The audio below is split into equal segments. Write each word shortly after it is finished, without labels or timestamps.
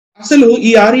అసలు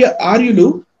ఈ ఆర్యులు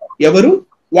ఎవరు?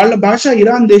 వాళ్ళ భాష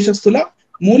ఇరాన్ దేశస్థుల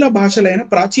మూల భాషలైన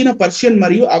ప్రాచీన పర్షియన్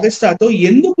మరియు అవెస్టాతో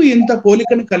ఎందుకు ఇంత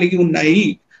పోలికను కలిగి ఉన్నాయి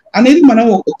అనేది మనం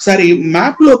ఒకసారి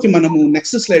మ్యాప్ లోకి, మనము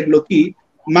నెక్స్ట్ స్లైడ్ లోకి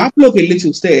మ్యాప్ లోకి వెళ్ళి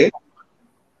చూస్తే,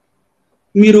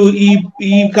 మీరు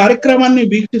ఈ కార్యక్రమాన్ని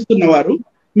వీక్షిస్తున్న వారు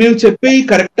మేము చెప్పేవి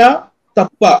కరెక్టా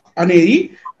తప్ప అనేది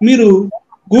మీరు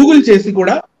గూగుల్ చేసి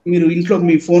కూడా, మీరు ఇంట్లో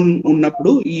మీ ఫోన్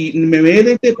ఉన్నప్పుడు మేము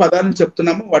ఏదైతే పదాలను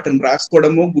చెప్తున్నామో వాటిని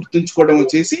రాసుకోవడమో గుర్తుంచుకోవడమో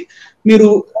చేసి మీరు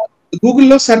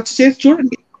గూగుల్లో సెర్చ్ చేసి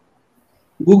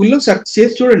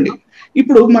చూడండి.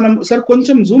 ఇప్పుడు మనం సార్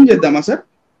కొంచెం జూమ్ చేద్దామా సార్?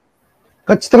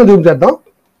 ఖచ్చితంగా జూమ్ చేద్దాం.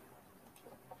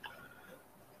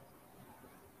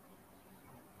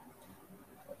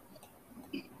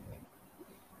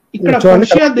 ఇక్కడ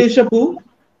పర్షియా దేశపు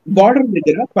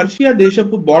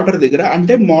బార్డర్ దగ్గర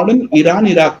అంటే మోడర్న్ ఇరాన్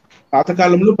ఇరాక్,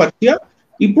 పాతకాలంలో పర్షియా,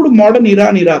 ఇప్పుడు మోడర్న్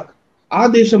ఇరాన్ ఇరాక్, ఆ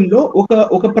దేశంలో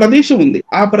ఒక ప్రదేశం ఉంది.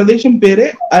 ఆ ప్రదేశం పేరే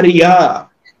అరియా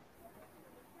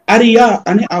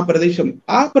అనే ఆ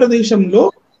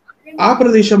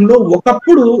ప్రదేశంలో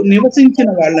ఒకప్పుడు నివసించిన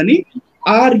వాళ్ళని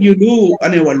ఆర్యులు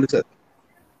అనేవాళ్ళు sir.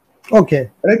 Okay,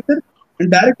 right sir.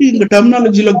 Direct ఇంకా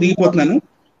టర్మినాలజీలోకి దిగిపోతున్నాను.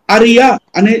 అరియా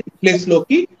అనే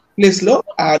ప్లేస్ లో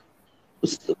ఆ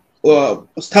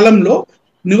స్థలంలో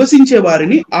నివసించే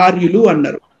వారిని ఆర్యులు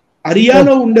అన్నారు.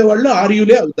 అరియాలో ఉండేవాళ్ళు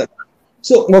ఆర్యులే అవుతారు.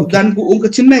 సో దానికి ఒక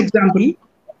చిన్న ఎగ్జాంపుల్,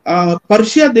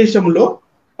 పర్షియా దేశంలో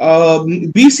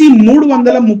బీసీ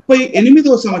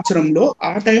 338వ సంవత్సరంలో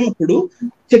ఆ టైం అప్పుడు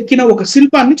చెక్కిన ఒక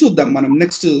శిల్పాన్ని చూద్దాం మనం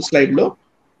నెక్స్ట్ స్లైడ్ లో.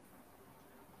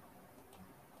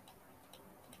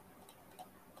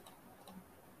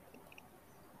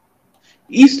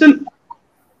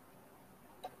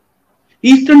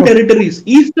 ఈస్టర్న్ టెరిటరీస్,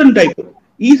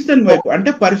 ఈస్టర్న్ వైపు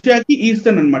అంటే పర్షియాకి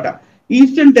ఈస్టర్న్ అన్నమాట.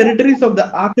 Eastern territories of the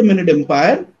ఆర్కెమెనిడ్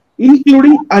umpire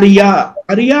including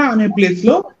అరియా అనే ప్లేస్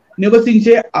లో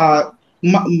నివసించే ఆ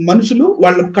మనుషులు,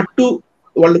 వాళ్ళ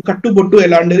కట్టుబొట్టు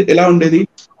ఎలా ఉండేది,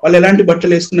 వాళ్ళు ఎలాంటి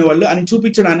బట్టలు వేసుకునే వాళ్ళు అని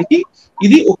చూపించడానికి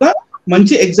ఇది ఒక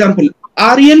మంచి example.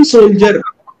 Aryan soldier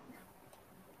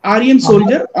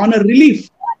on a relief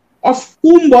of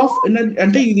tomb of,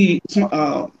 అంటే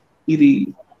ఇది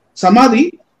సమాధి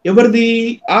ఎవరిది?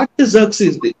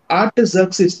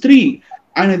 ఆర్టజర్క్సిస్ III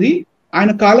అనేది.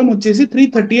 ఆయన కాలం వచ్చేసి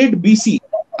 338 BC.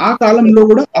 ఆ కాలంలో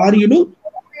కూడా ఆర్యులు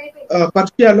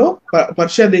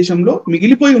పర్షియా దేశంలో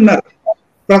మిగిలిపోయి ఉన్నారు.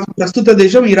 ప్రస్తుత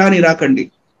దేశం ఇరాన్ ఇరాక్ అండి.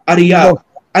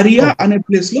 అరియా అనే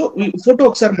ప్లేస్ లో ఫోటో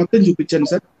ఒకసారి మొత్తం చూపించండి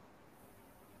సార్.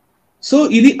 సో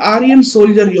ఇది ఆరియన్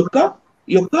సోల్జర్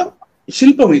యొక్క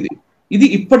శిల్పం. ఇది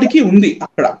ఇప్పటికీ ఉంది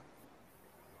అక్కడ.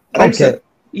 Right sir.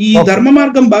 ఈ ధర్మ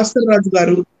మార్గం భాస్కర్ రాజు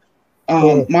గారు,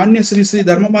 మాన్య శ్రీ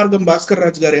ధర్మ మార్గం భాస్కర్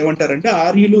రాజు గారు ఏమంటారంటే,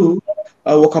 ఆర్యులు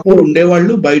ఒకప్పుడు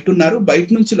ఉండేవాళ్ళు, బయట ఉన్నారు, బయట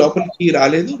నుంచి లోపలికి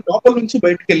రాలేదు, లోపల నుంచి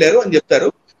బయటకు వెళ్ళారు అని చెప్తారు.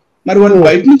 మరి వాళ్ళు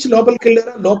బయట నుంచి లోపలికి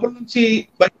వెళ్ళారా, లోపల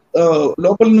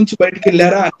నుంచి బయటకు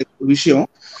వెళ్ళారా అనే విషయం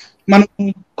మనం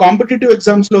కాంపిటేటివ్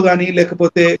ఎగ్జామ్స్ లో కానీ,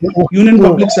 లేకపోతే union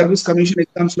public service commission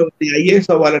exams లో IAS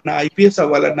అవ్వాలన్నా, IPS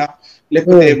అవ్వాలన్నా,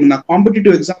 లేకపోతే మన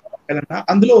కాంపిటేటివ్ ఎగ్జామ్ అవ్వాలన్నా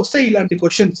అందులో వస్తాయి ఇలాంటి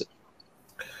క్వశ్చన్స్.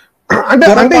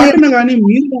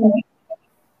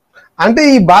 అంటే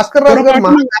ఈ భాస్కర్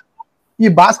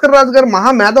రాజు గారు మహా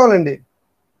మేధావులండి.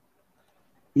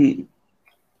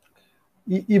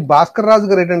 ఈ భాస్కర్ రాజు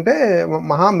గారు ఏంటంటే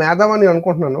మహా మేధావి అని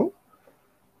అనుకుంటున్నాను.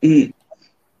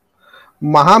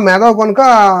 మహా మేధావి కనుక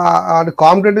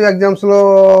కాంపిటేటివ్ ఎగ్జామ్స్ లో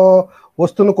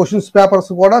వస్తున్న క్వశ్చన్స్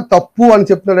పేపర్స్ కూడా తప్పు అని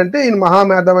చెప్తున్నాడంటే ఈయన మహా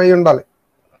మేధావి అయి ఉండాలి.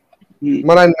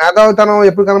 మరి ఆయన మేధావితనం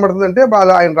ఎప్పుడు కనబడుతుంది అంటే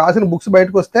ఆయన రాసిన బుక్స్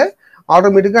బయటకు వస్తే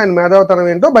ఆటోమేటిక్ గా ఆయన మేధావితనం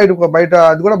ఏంటో బయట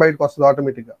అది కూడా బయటకు వస్తుంది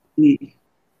ఆటోమేటిక్ గా.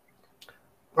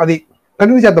 అది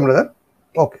కంటిన్యూ చేద్దాం కదా.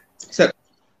 ఓకే సార్,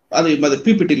 అది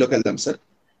పీపీటీలోకి వెళ్దాం సార్.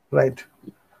 Right,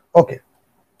 okay.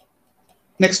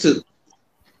 నెక్స్ట్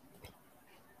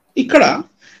ఇక్కడ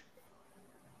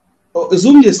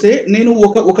జూమ్ చేస్తే నేను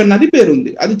ఒక నది పేరు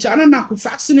ఉంది, అది చాలా నాకు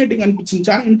ఫ్యాసినేటింగ్ అనిపించింది,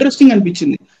 చాలా ఇంట్రెస్టింగ్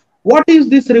అనిపించింది. What is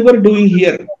this river doing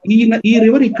here? ఈ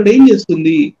రివర్ ఇక్కడ ఏం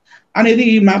చేస్తుంది అనేది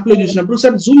ఈ మ్యాప్ లో చూసినప్పుడు,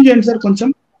 సార్ జూమ్ చేయండి సార్ కొంచెం.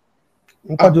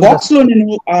 బాక్స్ లో నేను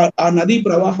ఆ నదీ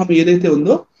ప్రవాహం ఏదైతే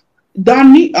ఉందో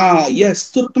దాన్ని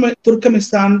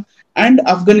తుర్కమిస్తాన్ అండ్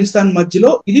ఆఫ్ఘనిస్తాన్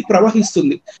మధ్యలో ఇది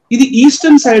ప్రవహిస్తుంది. ఇది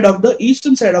ఈస్టర్న్ సైడ్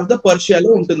ఆఫ్ ద పర్షియాలో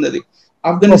ఉంటుంది. అది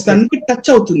ఆఫ్ఘనిస్తాన్ కి టచ్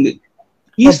అవుతుంది.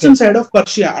 ఈస్టర్న్ సైడ్ ఆఫ్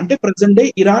పర్షియా అంటే ప్రెసెంట్ డే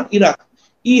ఇరాన్ ఇరాక్.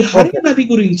 ఈ హరి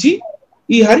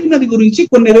నది గురించి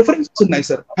కొన్ని రెఫరెన్సెస్ ఉన్నాయి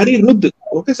sir. Hari రుద్,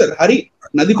 okay sir, Hari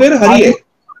నది పేరు హరియే,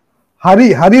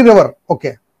 Hari river,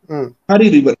 okay, Hari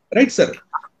river, right sir.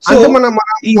 So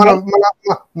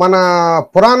మన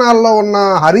పురాణాల్లో ఉన్న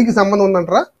హరికి సంబంధం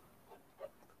ఉందంటారా?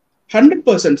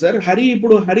 100% సార్.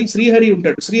 ఇప్పుడు శ్రీహరి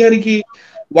ఉంటాడు, శ్రీహరికి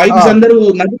వైబ్స్ అందరూ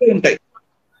నదిలో ఉంటాయి.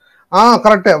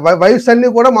 కరెక్టే. వైఫ్స్ అన్ని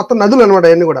కూడా మొత్తం నదులు అనమాట,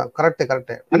 అన్ని కూడా కరెక్టే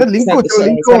అంటే లింక్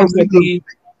సరస్వతి,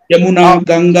 యమున,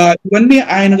 గంగా ఇవన్నీ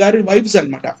ఆయన గారి వైఫ్స్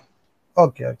అన్నమాట.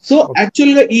 ఓకే. సో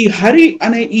యాక్చువల్ గా ఈ హరి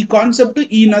అనే ఈ కాన్సెప్ట్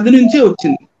ఈ నది నుంచే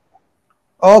వచ్చింది.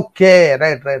 Okay,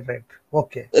 right.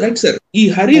 Okay, right sir. ఈ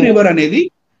హరి రివర్ అనేది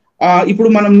ఇప్పుడు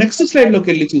మనం నెక్స్ట్ స్లైడ్ లోకి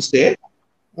వెళ్ళి చూస్తే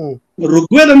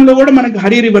ఋగ్వేదంలో కూడా మనకి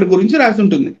హరి రివర్ గురించి రాసి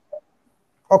ఉంటుంది.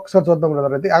 ఒకసారి చూద్దాం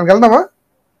బ్రదర్, అయితే అక్కడికి వెళ్దామా?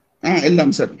 వెళ్దాం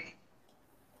సార్.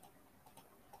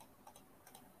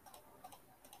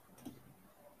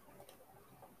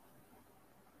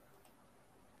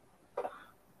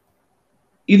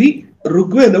 ఇది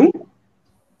ఋగ్వేదం.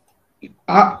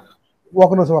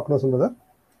 ఒక నిమిషం బ్రదర్.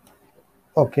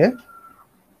 ఓకే,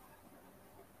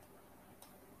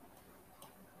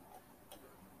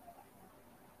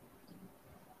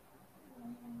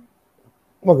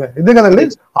 ఇదే కదండి.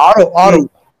 6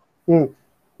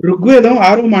 ఋగ్వేదం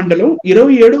 6వ మండలం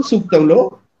 27వ సూక్తంలో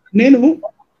నేను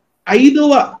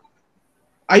 5వ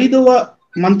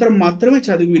మంత్రం మాత్రమే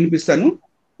చదివి వినిపిస్తాను.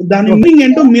 దాని మీనింగ్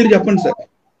ఏంటో మీరు చెప్పండి సార్.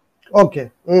 Okay,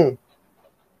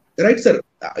 right sir.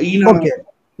 ఈయన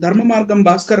ధర్మ మార్గం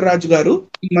భాస్కర్ రాజు గారు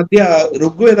ఈ మధ్య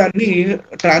ఋగ్వేదాన్ని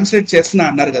ట్రాన్స్లేట్ చేస్తున్నా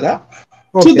అన్నారు కదా.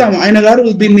 చూద్దాం ఆయన గారు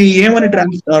దీన్ని ఏమని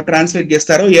ట్రాన్స్లేట్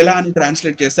చేస్తారో, ఎలా అని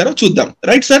ట్రాన్స్లేట్ చేస్తారో చూద్దాం.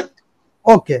 Right sir.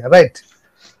 Okay, right.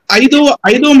 5వ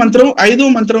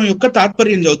మంత్రం యొక్క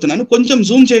తాత్పర్యం చదువుతున్నాను. కొంచెం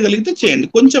జూమ్ చేయగలిగితే చేయండి,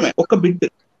 కొంచెమే, ఒక బిట్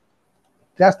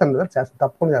చేస్తాను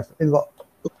తప్పకుండా చేస్తాను. ఇదిగో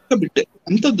ఒక్క బిట్,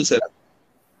 అంత వద్దు సార్.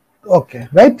 Okay,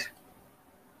 right.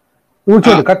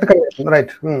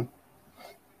 రైట్.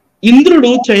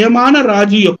 ఇంద్రుడు చయమాన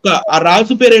రాజు యొక్క, ఆ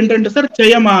రాజు పేరు ఏంటంటే సార్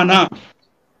చయమాన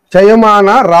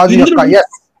రాజు యొక్క.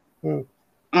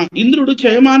 ఇంద్రుడు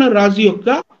చయమాన రాజు యొక్క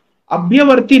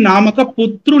అభ్యవర్తి నామక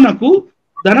పుత్రునకు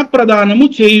ధన ప్రదానము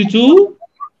చేయుచు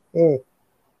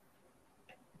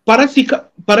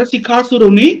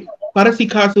పరశిఖాసురుని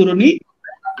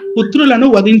పుత్రులను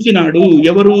వధించినాడు.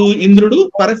 ఎవరు? ఇంద్రుడు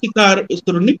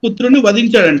పరశిఖాసురుని పుత్రుని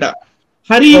వధించాడంట.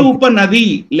 హరియూప నది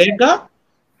లేక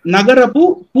నగరపు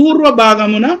పూర్వ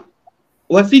భాగమున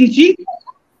వసించి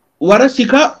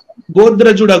వరశిఖ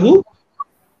గోద్రజుడగు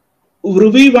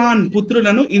వృవివాన్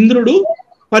పుత్రులను ఇంద్రుడు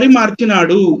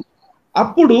పరిమార్చినాడు.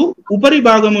 అప్పుడు ఉపరి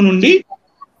భాగము నుండి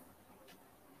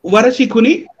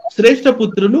వరశిఖుని శ్రేష్ఠ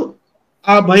పుత్రులు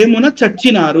ఆ భయమున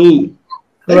చచ్చినారు.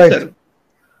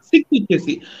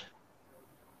 వచ్చేసి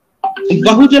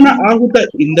బహుజన ఆహుత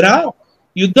ఇంద్ర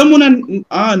యుద్ధమున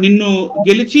నిన్ను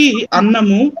గెలిచి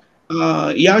అన్నము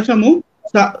యాశము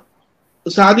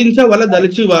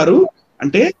సాధించవలదలిచివారు,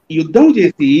 అంటే యుద్ధం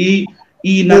చేసి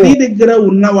ఈ నది దగ్గర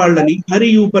ఉన్న వాళ్ళని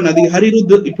హరియూప నది,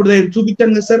 హరిరుద్ ఇప్పుడు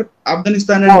చూపించాను కదా సార్,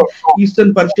 ఆఫ్ఘనిస్తాన్ అండ్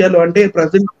ఈస్టర్న్ పర్షియాలో అంటే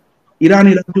ప్రజెంట్ ఇరాన్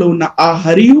ఇరాక్ లో ఉన్న ఆ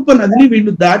హరియూప నదిని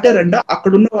వీళ్ళు దాటారంట,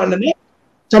 అక్కడున్న వాళ్ళని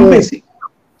చంపేసి.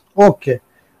 Okay,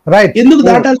 right. ఎందుకు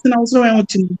దాటాల్సిన అవసరం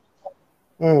ఏమొచ్చింది?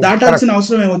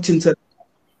 సార్?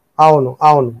 అవును.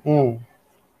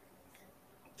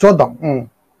 చూద్దాం.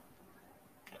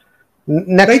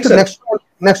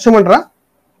 నెక్స్ట్ ఏమంటారా?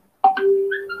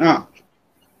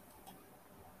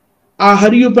 ఆ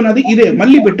హరియూప నది ఇదే,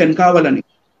 మళ్ళీ పెట్టాను కావాలని.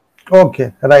 Okay,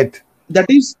 right.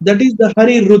 That is the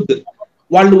హరిరుద్.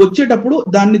 వాళ్ళు వచ్చేటప్పుడు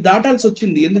దాన్ని దాటాల్సి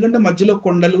వచ్చింది, ఎందుకంటే మధ్యలో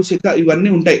కొండలు, శిఖ ఇవన్నీ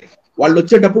ఉంటాయి. వాళ్ళు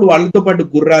వచ్చేటప్పుడు వాళ్ళతో పాటు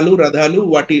గుర్రాలు, రథాలు,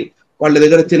 వాళ్ళ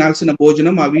దగ్గర తినాల్సిన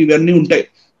భోజనం అవి ఇవన్నీ ఉంటాయి.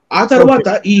 ఆ తర్వాత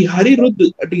ఈ హరిరుద్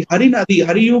అంటే హరినది,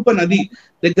 హరియూప నది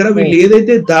దగ్గర వీళ్ళు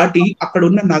ఏదైతే దాటి అక్కడ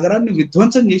ఉన్న నగరాన్ని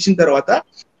విధ్వంసం చేసిన తర్వాత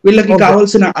వీళ్ళకి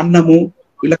కావాల్సిన అన్నము,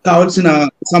 వీళ్ళకి కావాల్సిన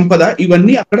సంపద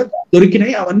ఇవన్నీ అక్కడ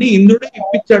దొరికినాయి. అవన్నీ ఇంద్రుడే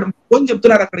ఇప్పించాడు అని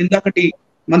చెప్తున్నారు అక్కడ ఇందాకటి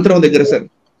మంత్రం దగ్గర sir.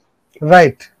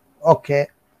 Right. Okay,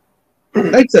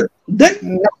 right sir.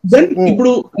 Then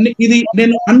ఇప్పుడు ఇది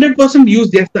నేను 100% యూజ్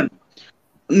చేస్తాను.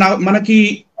 మనకి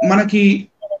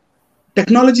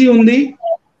టెక్నాలజీ ఉంది,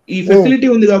 ఈ ఫెసిలిటీ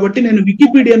ఉంది కాబట్టి నేను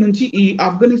వికీపీడియా నుంచి ఈ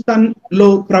ఆఫ్ఘనిస్తాన్ లో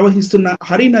ప్రవహిస్తున్న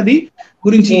హరి నది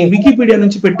గురించి వికీపీడియా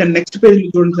నుంచి పెట్టాను. నెక్స్ట్ పేజ్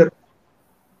చూడండి sir.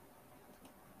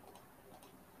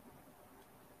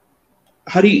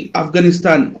 Hari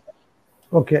Afghanistan.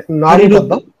 Okay,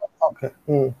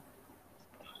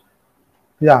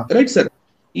 right sir.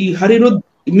 ఈ హరిరుద్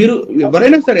మీరు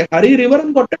ఎవరైనా సరే హరి రివర్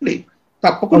అని కొట్టండి,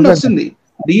 తప్పకుండా వస్తుంది.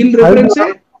 దీని రిఫరెన్సే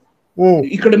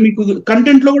ఇక్కడ మీకు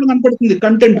కంటెంట్ లో కూడా కనపడుతుంది.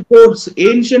 Content course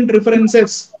ancient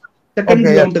references second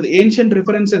లో ఉంటది. ఏన్షియంట్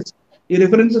రిఫరెన్సెస్, ఈ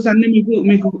రిఫరెన్సెస్ అన్ని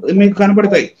మీకు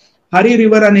కనపడతాయి. హరి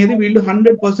రివర్ అనేది వీళ్ళు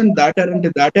 100%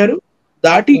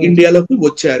 దాటి ఇండియాలోకి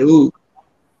వచ్చారు.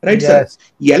 Right sir.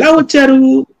 ఎలా వచ్చారు?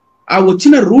 ఆ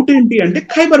వచ్చిన రూట్ ఏంటి అంటే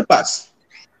ఖైబర్ పాస్,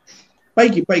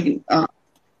 పైకి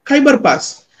ఖైబర్ పాస్.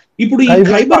 ఇప్పుడు ఈ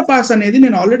ఖైబర్ పాస్ అనేది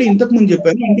నేను ఆల్రెడీ ఇంతకు ముందు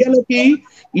చెప్పాను.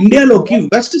 ఇండియాలోకి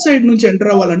వెస్ట్ సైడ్ నుంచి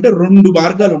ఎంటర్ అవ్వాలంటే 2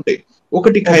 మార్గాలు ఉంటాయి.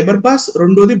 ఒకటి ఖైబర్ పాస్,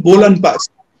 రెండోది బోలన్ పాస్.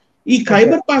 ఈ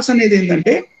ఖైబర్ పాస్ అనేది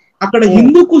ఏంటంటే అక్కడ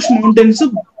హిందూ కుష్ మౌంటైన్స్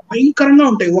భయంకరంగా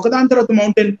ఉంటాయి. ఒకదాని తర్వాత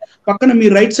మౌంటైన్, పక్కన మీ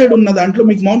రైట్ సైడ్ ఉన్న దాంట్లో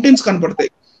మీకు మౌంటైన్స్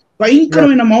కనపడతాయి.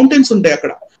 భయంకరమైన మౌంటైన్స్ ఉంటాయి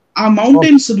అక్కడ. ఆ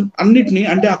మౌంటైన్స్ అన్నిటిని,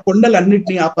 అంటే ఆ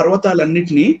కొండలన్నిటిని, ఆ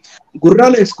పర్వతాలన్నిటిని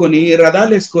గుర్రాలు వేసుకొని,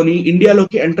 రథాలు వేసుకొని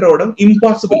ఇండియాలోకి ఎంటర్ అవ్వడం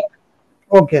ఇంపాసిబుల్.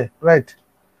 Okay, right.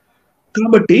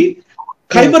 కాబట్టి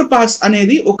ఖైబర్ పాస్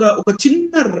అనేది ఒక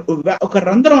చిన్న ఒక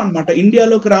రంధ్రం అన్నమాట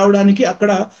ఇండియాలోకి రావడానికి.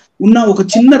 అక్కడ ఉన్న ఒక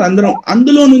చిన్న రంధ్రం,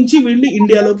 అందులో నుంచి వీళ్ళు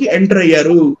ఇండియాలోకి ఎంటర్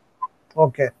అయ్యారు.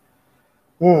 Okay,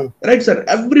 right sir,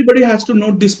 everybody has to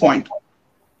note this point.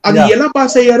 అది ఎలా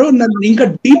పాస్ అయ్యారో ఇంకా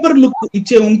డీపర్ లుక్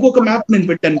ఇచ్చే ఇంకొక మ్యాప్ నేను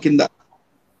పెట్టాను కింద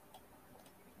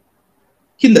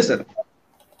సార్.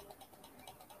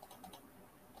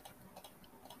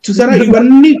 చూసారా,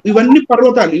 ఇవన్నీ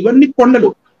పర్వతాలు, ఇవన్నీ కొండలు.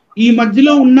 ఈ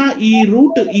మధ్యలో ఉన్న ఈ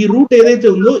రూట్ ఏదైతే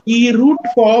ఉందో, ఈ రూట్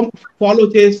ఫాలో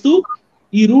చేస్తూ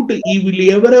ఈ రూట్ వీళ్ళు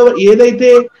ఎవరెవరు ఏదైతే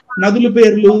నదుల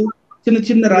పేర్లు, చిన్న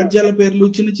చిన్న రాజ్యాల పేర్లు,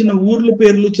 చిన్న చిన్న ఊర్ల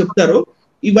పేర్లు చెప్తారో,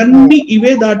 ఇవన్నీ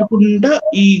ఇవే దాటుకుంటా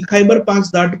ఈ ఖైబర్ పాస్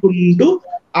దాటుకుంటూ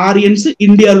ఆరియన్స్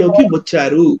ఇండియాలోకి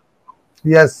వచ్చారు.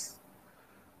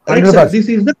 This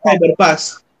is the Khyber pass.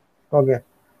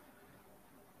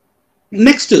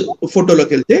 Next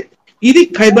ఫోటోలోకి వెళ్తే ఇది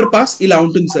ఖైబర్ పాస్ ఇలా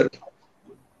ఉంటుంది సార్.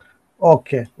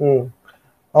 ఓకే,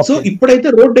 సో ఇప్పుడైతే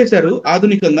రోడ్ వేశారు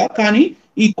ఆధునికంగా, కానీ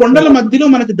ఈ కొండల మధ్యలో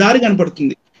మనకి దారి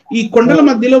కనపడుతుంది. ఈ కొండల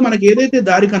మధ్యలో మనకి ఏదైతే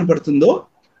దారి కనపడుతుందో,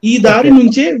 ఈ దారి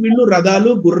నుంచే వీళ్ళు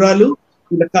రథాలు, గుర్రాలు,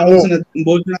 వీళ్ళకి కావాల్సిన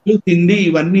భోజనాలు, తిండి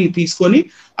ఇవన్నీ తీసుకొని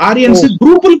ఆరియన్స్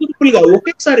గ్రూపులుగా,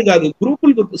 ఒకేసారి కాదు,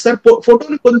 గ్రూపులు. సార్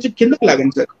ఫోటోని కొంచెం కిందకి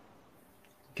లాగండి సార్,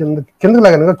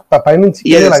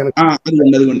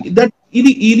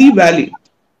 ఇది వ్యాలీ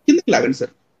కిందకి లాగండి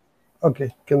సార్. ఓకే,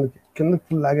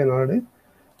 కిందకి లాగాను ఆల్రెడీ.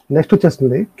 నెక్స్ట్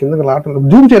వచ్చేస్తుంది కిందకి లాగడం.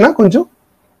 జూమ్ చేయనా కొంచెం?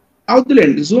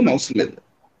 అవుతులేండి, జూమ్ అవసరం లేదు.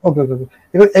 ఓకే,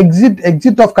 ఇక్కడ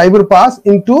exit of Khyber pass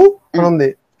into ఉంది.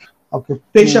 Okay,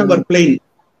 Peshawar plain.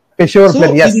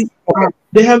 yes.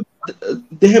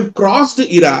 They have crossed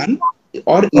Iran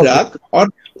or Iraq or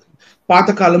పాత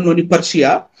కాలంలోని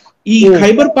పర్షియా. ఈ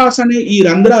ఖైబర్ పాస్ అనే ఈ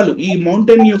రంధ్రాలు, ఈ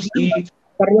మౌంటైన్, ఈ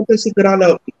పర్వత శిఖరాల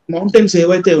మౌంటైన్స్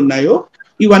ఏవైతే ఉన్నాయో,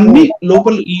 ఇవన్నీ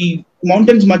లోపల ఈ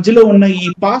మౌంటైన్స్ మధ్యలో ఉన్న ఈ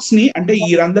పాస్ ని, అంటే ఈ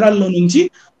రంధ్రాల్లో నుంచి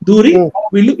దూరి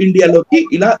వీళ్ళు ఇండియాలోకి,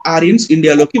 ఇలా ఆరియన్స్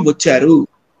ఇండియాలోకి వచ్చారు.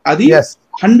 అది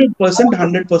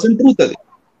 100% ట్రూత్. అది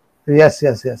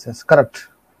కరెక్ట్.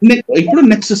 ఇప్పుడు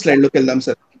నెక్స్ట్ స్లైడ్ లోకి వెళ్దాం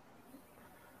sir.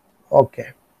 Okay,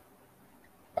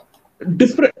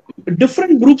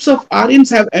 different groups of Aryans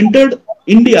have entered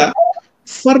India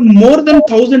for more than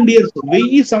 1000 years.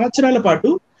 1000 సంవత్సరాల పాటు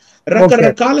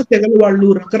రకరకాల తెగల వాళ్ళు,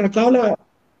 రకరకాల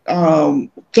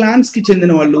క్లాన్స్ కి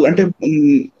చెందిన వాళ్ళు, అంటే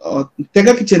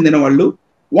తెగకి చెందిన వాళ్ళు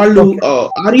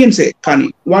ఆరియన్సే. కానీ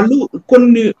వాళ్ళు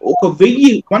ఒక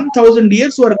 1000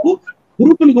 years వరకు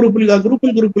గ్రూపులుగా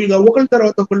ఒకళ్ళ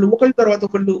తర్వాత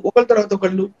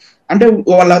ఒకళ్ళు, అంటే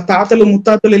వాళ్ళ తాతలు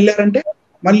ముత్తాతలు వెళ్ళారంటే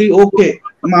మళ్ళీ ఓకే,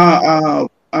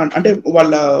 అంటే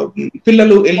వాళ్ళ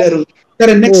పిల్లలు వెళ్ళారు,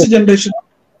 సరే నెక్స్ట్ జనరేషన్,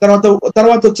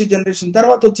 తర్వాత వచ్చే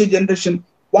జనరేషన్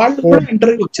వాళ్ళు కూడా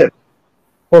ఇంటర్వ్యూ వచ్చారు.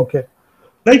 Okay,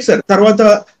 right sir. తర్వాత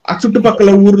ఆ చుట్టుపక్కల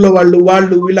ఊర్లో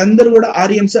వాళ్ళు వీళ్ళందరూ కూడా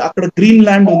ఆరియన్స్. అక్కడ గ్రీన్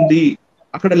ల్యాండ్ ఉంది,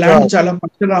 అక్కడ ల్యాండ్ చాలా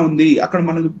పచ్చగా ఉంది, అక్కడ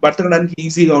మనకు బతకడానికి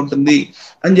ఈజీగా ఉంటుంది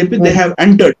అని చెప్పి they have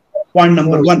entered. Point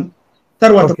number 1.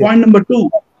 తర్వాత point number 2,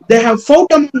 they have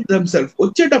fought among themself.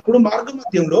 వచ్చేటప్పుడు మార్గ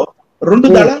మధ్యంలో 2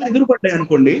 దళాలు ఎదురుపడ్డాయి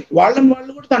అనుకోండి, వాళ్ళు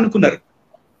కూడా తన్నుకున్నారు,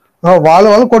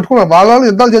 వాళ్ళు కొట్టుకున్నారు, వాళ్ళు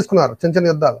యుద్ధాలు చేసుకున్నారు, చిన్న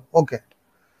యుద్ధాలు. ఓకే,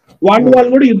 వాళ్ళు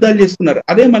కూడా యుద్ధాలు చేసుకున్నారు.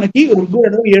 అదే మనకి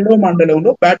ఋగ్వేదం 7వ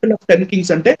మండలంలో బ్యాటిల్ ఆఫ్ 10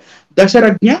 కింగ్స్ అంటే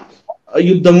దశరజ్ఞ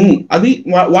యుద్ధము. అది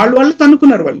వాళ్ళు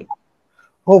తన్నుకున్నారు.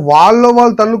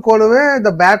 వాళ్ళు తన్నుకోవడమే ద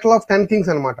బ్యాటిల్ ఆఫ్ 10 కింగ్స్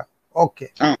అన్నమాట. Okay,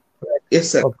 yes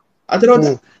sir. ఆ తర్వాత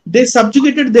దే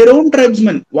సబ్జుగేటెడ్ దేర్ ఓన్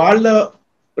ట్రైబ్స్మెన్. వాళ్ళ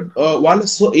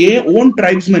ఓన్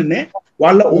ట్రైబ్స్మెన్ నే,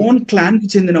 వాళ్ళ ఓన్ క్లాన్ కి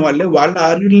చెందిన వాళ్ళే, వాళ్ళ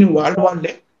ఆర్యుల్ని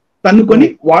వాళ్ళే తన్నుకొని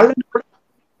వాళ్ళని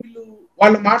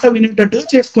వాళ్ళ మాట వినేటట్టుగా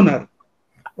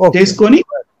చేసుకొని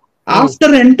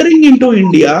after entering in to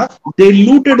India they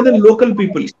looted the local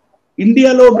people.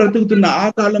 ఇండియాలో బ్రతుకుతున్న, ఆ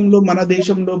కాలంలో మన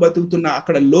దేశంలో బ్రతుకుతున్న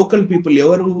అక్కడ లోకల్ పీపుల్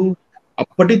ఎవరు?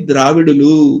 అప్పటి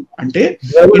ద్రావిడులు, అంటే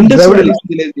ఇండస్ వ్యాలీ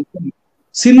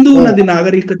సింధు నది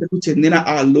నాగరికతకు చెందిన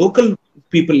ఆ లోకల్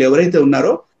పీపుల్ ఎవరైతే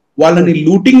ఉన్నారో వాళ్ళని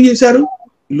లూటింగ్ చేశారు.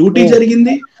 లూటీ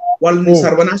జరిగింది, వాళ్ళని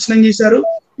సర్వనాశనం చేశారు.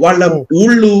 వాళ్ళ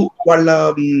ఊళ్ళు, వాళ్ళ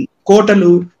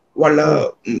కోటలు, వాళ్ళ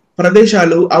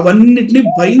ప్రదేశాలు అవన్నిటిని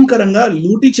భయంకరంగా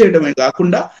లూటీ చేయడమే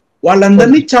కాకుండా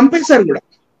వాళ్ళందరినీ చంపేశారు కూడా.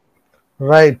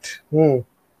 రైట్.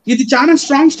 ఇది చాలా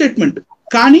స్ట్రాంగ్ స్టేట్మెంట్.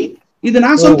 కానీ ఇది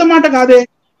నా సొంత మాట కాదే,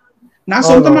 నా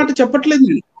సొంత మాట చెప్పట్లేదు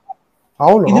నేను.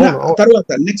 అవును ఇది తర్వాత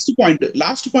నెక్స్ట్ పాయింట్,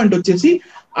 లాస్ట్ పాయింట్ వచ్చేసి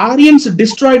ఆరియన్స్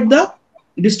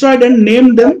destroyed and name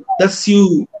them the sue.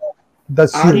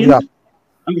 ఆరియన్స్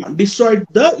destroyed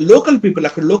the local people,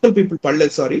 అక్కడ లోకల్ పీపుల్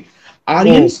పడలేదు, sorry,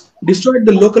 ఆరియన్స్ destroyed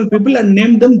the local people and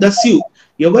name them the sue.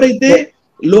 ఎవరైతే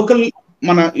లోకల్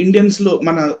మన ఇండియన్స్ లో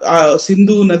మన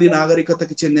సింధు నది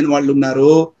నాగరికతకి చెందిన వాళ్ళు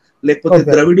ఉన్నారో, లేకపోతే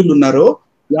ద్రవిడులు ఉన్నారో,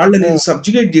 వాళ్ళని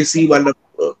సబ్జుగేట్ చేసి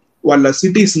వాళ్ళ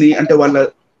సిటీస్ ని, అంటే వాళ్ళ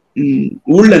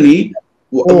ఊళ్ళని,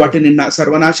 వాటిని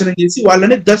సర్వనాశనం చేసి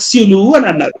వాళ్ళని దస్యులు అని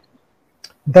అన్నారు.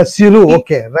 దస్యులు,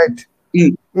 ఓకే, రైట్.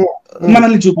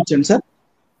 మనల్ని చూపించండి సార్.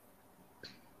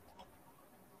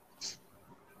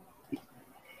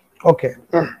 ఓకే.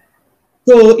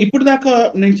 సో ఇప్పుడు దాకా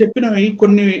నేను చెప్పినవి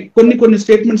కొన్ని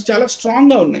స్టేట్మెంట్స్ చాలా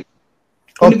స్ట్రాంగ్ గా ఉన్నాయి.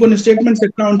 కొన్ని స్టేట్మెంట్స్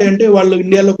ఎట్లా ఉంటాయంటే, వాళ్ళు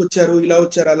ఇండియాలోకి వచ్చారు, ఇలా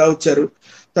వచ్చారు, అలా వచ్చారు.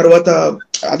 తర్వాత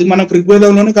అది మనకు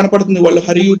ఋగ్వేదంలోనే కనపడుతుంది, వాళ్ళు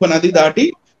హరియూప నది దాటి,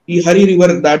 ఈ హరి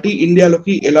రివర్ దాటి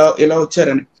ఇండియాలోకి ఎలా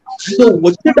వచ్చారని. సో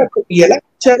వచ్చేటప్పుడు ఎలా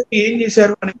వచ్చారు, ఏం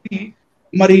చేశారు అనేది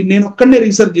మరి నేను ఒక్కడనే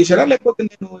రీసెర్చ్ చేశారా, లేకపోతే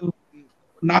నేను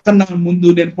నాకన్నా ముందు,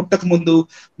 నేను పుట్టక ముందు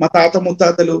మా తాత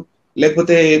ముత్తాతలు,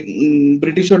 లేకపోతే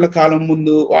బ్రిటిష్ వాళ్ళ కాలం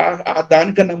ముందు,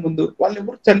 దానికన్నా ముందు వాళ్ళు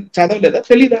ఎవరు చదవలేదా,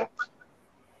 తెలీదా?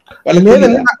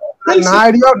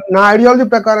 నా ఐడియాలజీ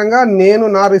ప్రకారంగా,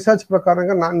 నా రీసెర్చ్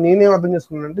ప్రకారంగా నేనేం అర్థం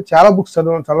చేసుకున్నానంటే, చాలా బుక్స్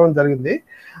చదవడం జరిగింది.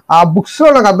 ఆ బుక్స్ లో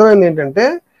నాకు అర్థమైంది ఏంటంటే,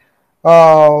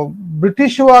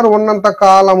 బ్రిటిష్ వారు ఉన్నంత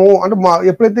కాలము, అంటే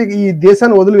ఎప్పుడైతే ఈ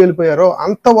దేశాన్ని వదిలి వెళ్ళిపోయారో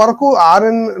అంతవరకు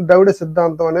ఆర్యన్ ద్రవిడ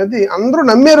సిద్ధాంతం అనేది అందరూ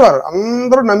నమ్మేరు.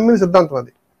 అందరూ నమ్మిన సిద్ధాంతం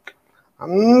అది,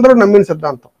 అందరూ నమ్మిన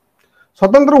సిద్ధాంతం.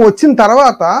 స్వతంత్రం వచ్చిన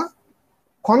తర్వాత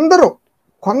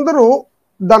కొందరు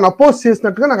దాన్ని అపోజ్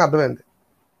చేసినట్టుగా నాకు అర్థమైంది.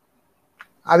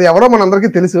 అది ఎవరో మనందరికీ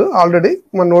తెలుసు, ఆల్రెడీ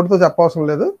మన నోటితో చెప్పవసరం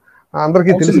లేదు,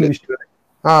 అందరికీ తెలిసిన విషయం.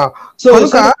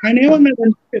 ఆయన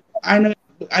ఏమన్నారంటే,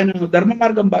 ఆయన ధర్మ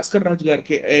మార్గం భాస్కర్ రాజు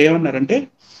గారికి ఏమన్నారంటే,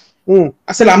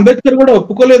 అసలు అంబేద్కర్ కూడా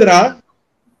ఒప్పుకోలేదురా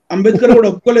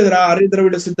ఆర్య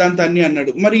ద్రవిడ సిద్ధాంతాన్ని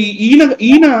అన్నాడు. మరి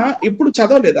ఈయన ఎప్పుడు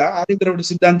చదవలేదా ఆర్య ద్రవిడ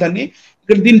సిద్ధాంతాన్ని?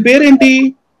 ఇక్కడ దీని పేరేంటి?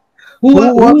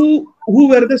 Who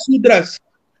were the Shudras,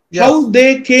 how they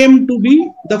came to be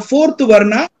the fourth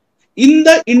వర్ణ in the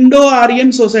Indo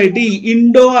Aryan society.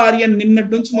 Indo Aryan,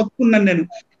 నిన్నటి నుంచి మొత్తుకున్నాను నేను,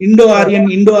 ఇండో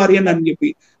ఆరియన్ అని చెప్పి.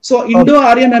 సో ఇండో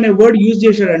ఆరియన్ అనే వర్డ్ యూజ్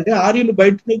చేశాడంటే ఆర్యులు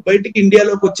బయటికి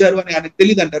ఇండియాలోకి వచ్చారు అని ఆయనకు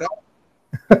తెలియదు అంటారా?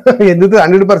 ఎందుకు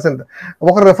 100%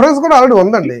 ఒక రెఫరెన్స్ కూడా ఆల్రెడీ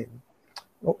ఉందండి.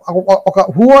 ఒక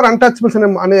హూ ఆర్ అన్టచబుల్స్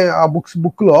అనే ఆ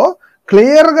బుక్ లో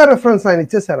క్లియర్ గా రెఫరెన్స్ ఆయన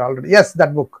ఇచ్చేసారు ఆల్రెడీ. ఎస్,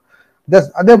 దట్ బుక్,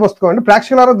 అదే పుస్తకం అండి.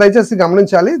 ప్రేక్షకులారా దయచేసి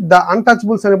గమనించాలి. ద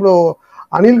అన్టచబుల్స్ అని ఇప్పుడు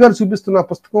అనిల్ గారు చూపిస్తున్న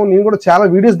పుస్తకం, నేను కూడా చాలా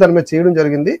వీడియోస్ దాని మీద చేయడం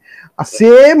జరిగింది. ఆ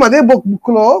సేమ్ అదే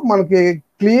బుక్ లో మనకి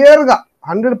క్లియర్ గా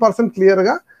 100% క్లియర్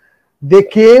గా they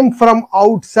came from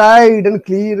out side అని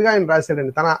క్లియర్ గా ఆయన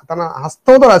రాశాడండి. తన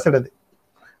హస్తంతో రాశాడు అది.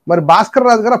 మరి భాస్కర్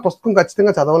రాజు గారు ఆ పుస్తకం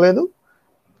ఖచ్చితంగా చదవలేదు.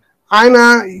 ఆయన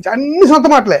అన్ని సొంత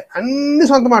మాటలే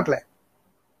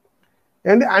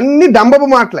ఏంటి, అన్ని డంబపు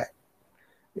మాటలే,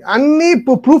 అన్ని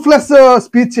ప్రూఫ్లెస్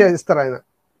స్పీచ్ ఇస్తారు ఆయన.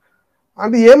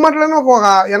 అంటే ఏం మాట్లాడినా ఒక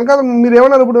వెనకాల మీరు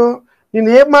ఏమన్నారు, ఇప్పుడు నేను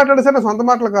ఏం మాట్లాడే సరే సొంత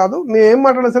మాటలు కాదు, నేను ఏం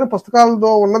మాట్లాడే సరే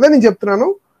పుస్తకాలతో ఉన్నదే నేను చెప్తున్నాను,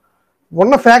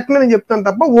 ఉన్న ఫ్యాక్ట్ నేను చెప్తాను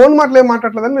తప్ప ఓన్ మాటలు ఏం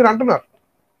మాట్లాడలేదని మీరు అంటున్నారు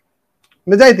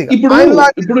నిజాయితీగా.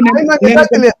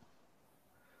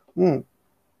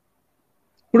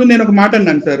 ఇప్పుడు నేను ఒక మాట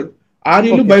అన్నాను సార్,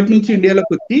 ఆర్యులు బయట నుంచి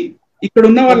ఇండియాలోకి వచ్చి ఇక్కడ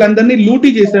ఉన్న వాళ్ళందరినీ లూటీ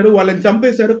చేశారు, వాళ్ళని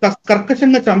చంపేశారు,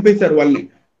 కర్కశంగా చంపేశారు వాళ్ళని.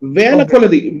 వేల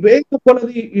కొలది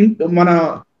మన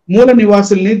మూల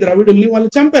నివాసుల్ని, ద్రవిడుల్ని వాళ్ళు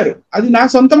చంపారు. అది నా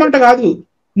సొంత మాట కాదు,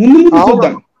 ముందు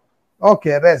చూద్దాం.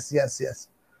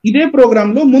 ఇదే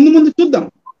ప్రోగ్రామ్ లో ముందు చూద్దాం.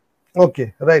 Okay,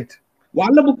 right.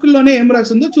 వాళ్ళ బుక్లోనే ఏం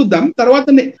రాసిందో చూద్దాం. తర్వాత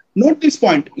నోటీస్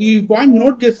పాయింట్, ఈ పాయింట్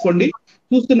నోట్ చేసుకోండి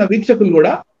చూస్తున్న వీక్షకులు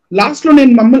కూడా. లాస్ట్ లో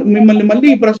నేను మిమ్మల్ని మళ్ళీ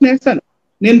ఈ ప్రశ్న వేస్తాను,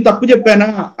 నేను తప్పు చెప్పానా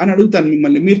అని అడుగుతాను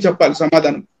మిమ్మల్ని. మీరు చెప్పాలి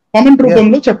సమాధానం, కామెంట్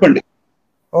రూపంలో చెప్పండి.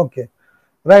 Okay,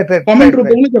 right. కామెంట్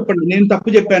రూపంలో చెప్పండి, నేను తప్పు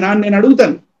చెప్పానా అని నేను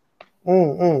అడుగుతాను.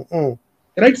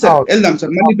 రైట్ సార్, వెళ్దాం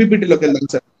సార్, మళ్ళీ పీపీటీలోకి వెళ్దాం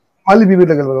sir.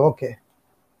 Okay,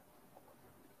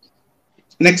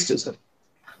 next sir.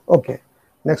 Okay,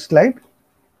 next slide.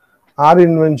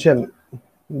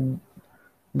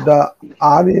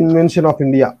 Invention of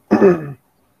India.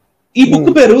 ఈ బుక్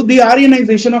పేరు ది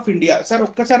ఆరియనైజేషన్ ఆఫ్ ఇండియా. సార్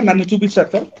ఒక్కసారి నన్ను చూపిస్తారు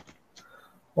సార్,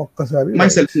 ఒక్కసారి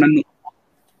మైసెల్ఫ్ నన్ను.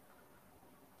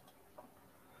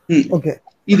 ఓకే,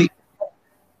 ఇది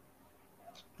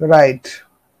right.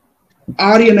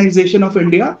 ఆరియనైజేషన్ of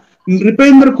India,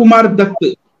 Nripendra Kumar Dutt,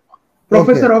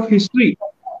 professor of history.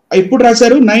 ఎప్పుడు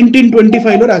రాశారు?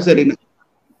 1925 లో రాశారు ఈయన.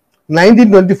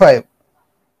 1925.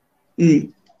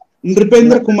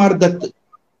 Nripendra Kumar Dutt,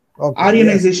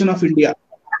 ఆరియనైజేషన్ of India.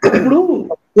 ఇప్పుడు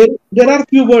there are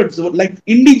few words like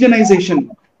indigenization.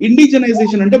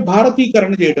 Indigenisation అంటే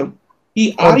భారతీకరణ చేయటం. ఈ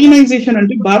ఆర్యనైజేషన్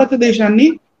అంటే భారతదేశాన్ని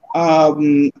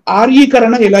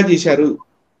ఆర్యీకరణ ఎలా చేశారు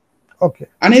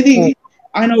అనేది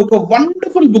ఆయన ఒక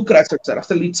వండర్ఫుల్ బుక్ రాశాడు సార్.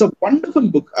 అసలు ఇట్స్ అ వండర్ఫుల్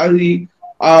బుక్. అది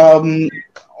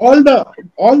ఆల్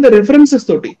ద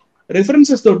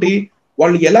రెఫరెన్సెస్ తోటి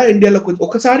వాళ్ళు ఎలా ఇండియాలోకి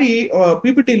ఒకసారి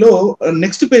పీపీటీలో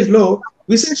నెక్స్ట్ పేజ్ లో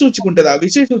విషయ సూచిక ఉంటుంది. ఆ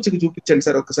విషయ సూచిక చూపించండి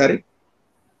సార్ ఒకసారి.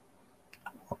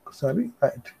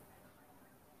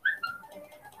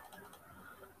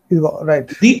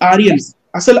 ది ఆరియన్స్.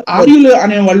 అసలు ఆర్యులు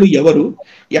అనే వాళ్ళు ఎవరు,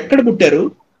 ఎక్కడ పుట్టారు,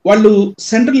 వాళ్ళు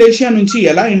సెంట్రల్ ఏషియా నుంచి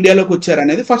ఎలా ఇండియాలోకి వచ్చారు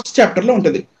అనేది ఫస్ట్ చాప్టర్ లో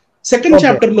ఉంటది. సెకండ్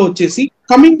చాప్టర్ లో వచ్చేసి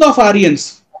కమింగ్ ఆఫ్ ఆరియన్స్,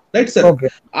 రైట్ సార్.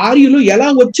 ఆర్యులు ఎలా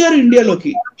వచ్చారు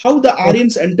ఇండియాలోకి, హౌ ద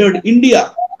ఆరియన్స్ ఎంటర్డ్ ఇండియా.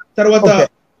 తర్వాత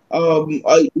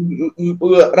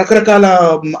రకరకాల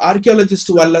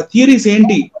ఆర్కియాలజిస్ట్ వాళ్ళ థియరీస్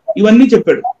ఏంటి, ఇవన్నీ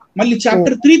చెప్పాడు. మళ్ళీ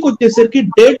చాప్టర్ 3కి వచ్చేసరికి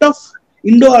date of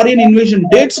Indo Aryan invasion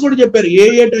dates కూడా చెప్పారు. ఏ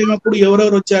టైం అప్పుడు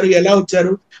ఎవరెవరు వచ్చారు, ఎలా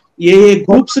వచ్చారు, ఏ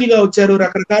గ్రూప్స్ గా వచ్చారు,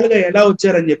 రకరకాలుగా ఎలా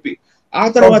వచ్చారు అని చెప్పి. ఆ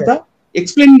తర్వాత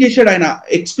ఎక్స్ప్లెయిన్ చేశాడు ఆయన,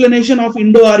 explanation of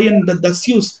Indo Aryan the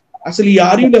దస్యూస్. అసలు ఈ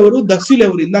ఆర్యులు ఎవరు, దస్యులు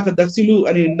ఎవరు. ఇందాక దస్యులు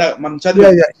అని మనం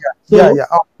చదివాం. సో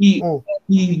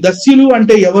ఈ దస్యులు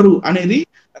అంటే ఎవరు అనేది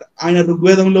ఆయన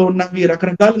ఋగ్వేదంలో ఉన్నవి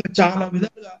రకరకాలుగా చాలా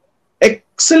విధాలుగా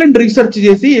ఎక్సలెంట్ రీసెర్చ్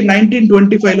చేసి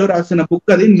 1925 లో రాసిన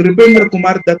బుక్ అది. Nripendra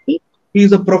Kumar Dutt,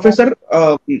 is a professor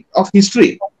of history,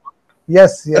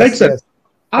 right sir.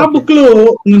 ఆ బుక్ లో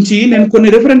నుంచి నేను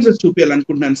కొన్ని రిఫరెన్సెస్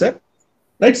చూపించాలనుకుంటున్నాను సార్,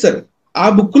 రైట్ సార్. ఆ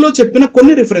బుక్ లో చెప్పిన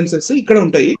కొన్ని రిఫరెన్సెస్ ఇక్కడ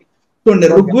ఉంటాయి చూడండి.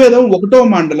 ఋగ్వేదం 1వ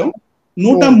మండలం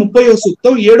 130వ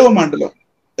సూక్తం 7వ మండలం,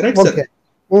 రైట్ సార్.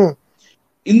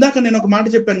 ఇందాక నేను ఒక మాట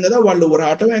చెప్పాను కదా, వాళ్ళు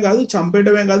రావటమే కాదు,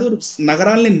 చంపేయటమే కాదు,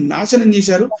 నగరాల్ని నాశనం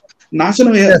చేశారు,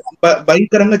 నాశనం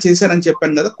భయంకరంగా చేశారని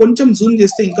చెప్పాను కదా. కొంచెం జూమ్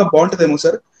చేస్తే ఇంకా బాగుంటదేమో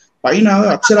సార్. పైన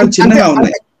అక్షరాలు చిన్నగా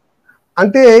ఉన్నాయి.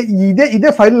 అంటే ఇదే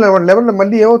ఫైల్ లెవెల్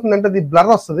మళ్ళీ ఏమవుతుందంటే అది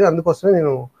బ్లర్ వస్తుంది, అందుకోసమే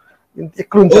నేను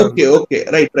ఇక్కడ. Okay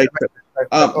right sir.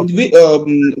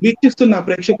 వీక్షిస్తున్న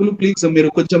ప్రేక్షకులు ప్లీజ్ మీరు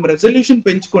కొంచెం రెజల్యూషన్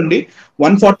పెంచుకోండి.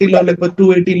 140లో లేకపోతే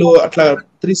 280లో అట్లా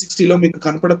 360లో మీకు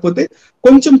కనపడకపోతే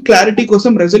కొంచెం క్లారిటీ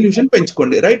కోసం రెజల్యూషన్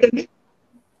పెంచుకోండి, రైట్ అండి.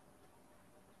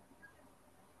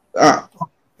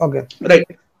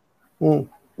 రైట్,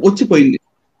 వచ్చిపోయింది.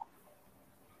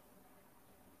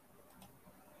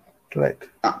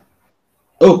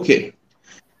 ఓకే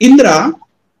ఇంద్ర,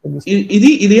 ఇది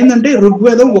ఏంటంటే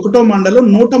ఋగ్వేదం 1వ మండలం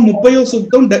 130వ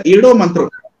సూక్తం 7వ మంత్రం,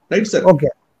 రైట్ సార్.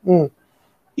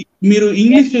 మీరు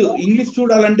ఇంగ్లీష్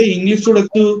చూడాలంటే ఇంగ్లీష్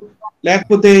చూడొచ్చు,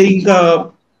 లేకపోతే ఇంకా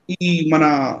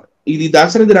ఇది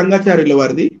దాశరథి రంగాచార్యుల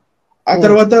వారిది. ఆ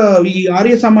తర్వాత ఈ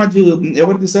ఆర్య సమాజ్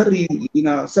ఎవరిది సార్,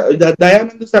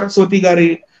 దయానంద సరస్వతి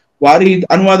వారి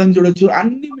అనువాదం చూడొచ్చు.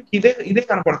 అన్ని మీకు ఇదే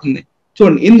కనపడుతుంది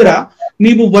చూడండి. ఇంద్ర,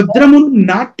 నీవు వజ్రమును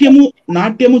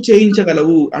నాట్యము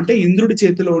చేయించగలవు. అంటే ఇంద్రుడి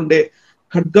చేతిలో ఉండే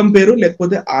ఖడ్గం పేరు,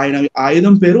 లేకపోతే ఆయన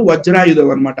ఆయుధం పేరు వజ్రాయుధం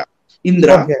అన్నమాట. ఇంద్ర,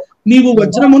 నీవు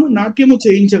వజ్రమును నాట్యము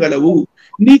చేయించగలవు.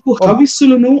 నీకు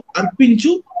హవిస్సులను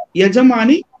అర్పించు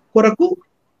యజమాని కొరకు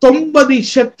 90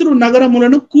 శత్రు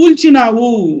నగరములను కూల్చినావు.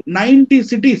 90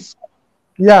 సిటీస్.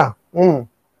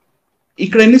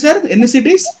 ఇక్కడ ఎన్ని సార్, ఎన్ని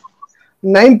సిటీస్?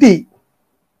 90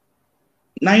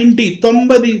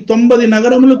 90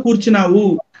 నగరములు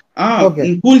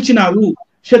కూల్చినావు.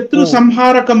 శత్రు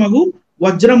సంహారకమగు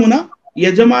వజ్రమున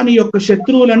యజమాని యొక్క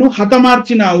శత్రువులను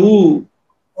హతమార్చినావు.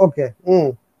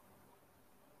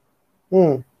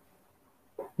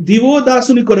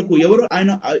 దివోదాసుని కొరకు ఎవరు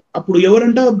ఆయన, అప్పుడు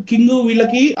ఎవరంట కింగ్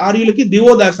వీళ్ళకి ఆర్యులకి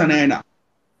దివోదాస్ అని ఆయన,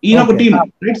 ఈయన ఒక టీం,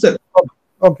 రైట్ సార్.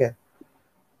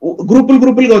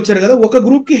 గ్రూపులుగా వచ్చారు కదా, ఒక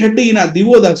గ్రూప్ కి హెడ్ ఈయన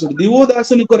దివోదాసుడు.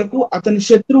 దివోదాసుని కొరకు అతని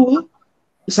శత్రువు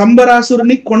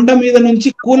సంబరాసురుని కొండ మీద నుంచి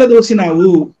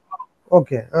కూలదోసినావు.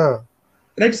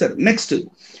 Right sir. నెక్స్ట్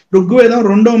ఋగ్వేదం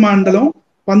 2వ మండలం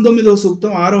 19వ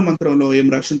సూక్తం 6వ మంత్రంలో ఏం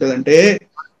రాసి ఉంటదంటే,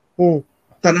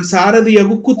 తన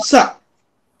సారథియగు కుత్స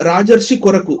రాజర్షి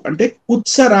కొరకు, అంటే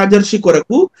కుత్స రాజర్షి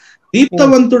కొరకు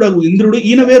దీప్తవంతుడగు ఇంద్రుడు.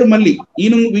 ఈయన వేరు, మళ్ళీ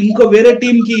ఈయన ఇంకో వేరే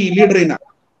టీం కి లీడర్ అయిన.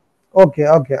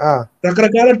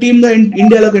 రకరకాల టీమ్ గా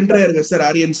ఇండియాలోకి ఎంటర్ అయ్యారు కదా సార్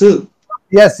ఆరియన్స్.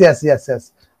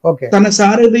 తన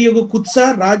సారథియగు కుత్స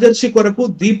రాజర్షి కొరకు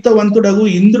దీప్తవంతుడగు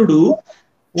ఇంద్రుడు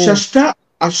షష్ఠ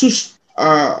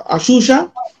అశూష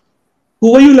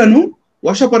కువయులను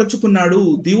వశపరుచుకున్నాడు.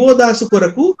 దివోదాసు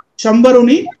కొరకు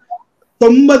శంబరుని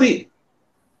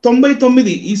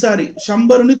 99 ఈసారి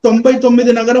శంబరుని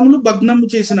 99 నగరములు భగ్నము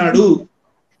చేసినాడు.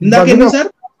 ఇందాక ఎన్ని సార్?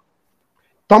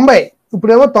 90.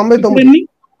 ఇప్పుడేమో 99.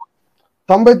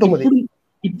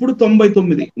 ఇప్పుడు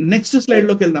 99. నెక్స్ట్ స్లైడ్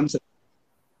లోకి వెళ్దాం సార్.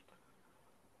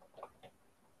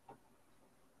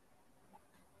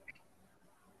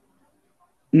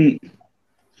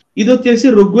 ఇది వచ్చేసి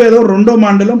ఋగ్వేదం 2వ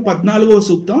మండలం 14వ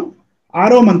సూక్తం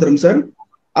 6వ మంత్రం సార్.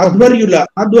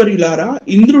 ఆధ్వర్యులారా,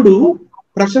 ఇంద్రుడు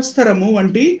ప్రశస్తరము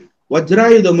వంటి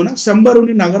వజ్రాయుధమున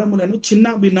శంబరుని నగరములను చిన్న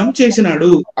భిన్నం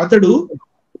చేసినాడు. అతడు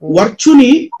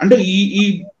వర్చుని అంటే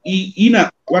ఈయన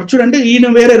వర్చుడు అంటే ఈయన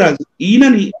వేరే రాజు,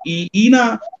 ఈయన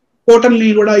కోటల్ని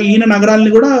కూడా ఈయన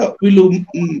నగరాల్ని కూడా వీళ్ళు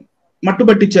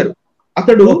మట్టుబట్టించారు.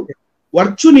 అతడు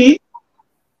వర్చుని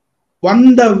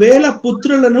 100,000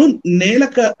 పుత్రులను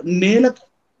నేల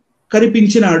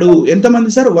కరిపించినాడు. ఎంతమంది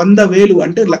సార్? 100,000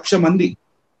 అంటే 1,00,000 మంది.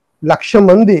 1,00,000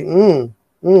 మంది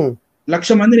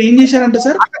 1,00,000 మందిని ఏం చేశారంటే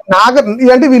సార్,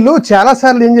 అంటే వీళ్ళు చాలా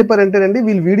సార్లు ఏం చెప్పారంటేనండి,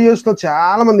 వీళ్ళు వీడియోస్ లో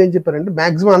చాలా మంది ఏం చెప్పారంటే,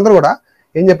 మాక్సిమం అందరూ కూడా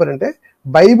ఏం చెప్పారంటే,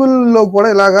 బైబిల్లో కూడా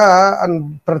ఇలాగా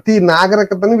ప్రతి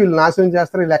నాగరికతను వీళ్ళు నాశనం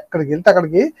చేస్తారు, వీళ్ళు ఎక్కడికి వెళ్తే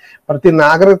అక్కడికి ప్రతి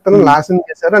నాగరికతను నాశనం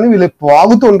చేశారు అని వీళ్ళు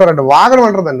వాగుతూ ఉంటారంట. వాగడం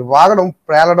అంటారండి, వాగడం,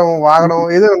 ప్రేలడం, వాగడం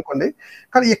ఏదో అనుకోండి.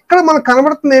 కానీ ఇక్కడ మనకు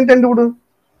కనబడుతుంది ఏంటంటే, ఇప్పుడు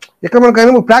ఇక్కడ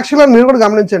మనకు ప్రేక్షకులను మీరు కూడా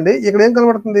గమనించండి, ఇక్కడ ఏం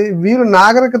కనబడుతుంది, వీళ్ళు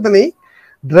నాగరికతని,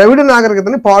 ద్రవిడ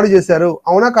నాగరికతని పాడు చేశారు.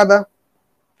 అవునా కదా?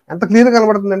 ఎంత క్లియర్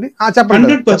కనబడుతుందండి? చెప్పండి.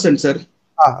 100% సార్.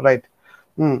 రైట్.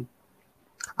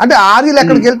 అంటే ఆర్యులు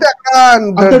ఎక్కడికి వెళ్తే అక్కడ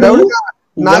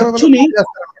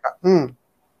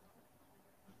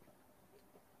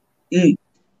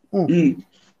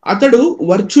అతడు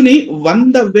వర్చుని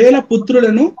 100,000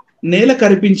 పుత్రులను నేల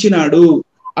కరిపించినాడు.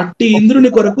 అట్టి ఇంద్రుని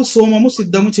కొరకు సోమము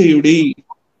సిద్ధము చేయుడి.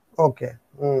 Okay,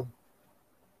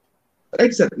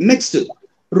 right sir. నెక్స్ట్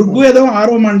ఋగ్వేదం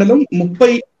 6వ మండలం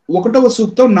 31వ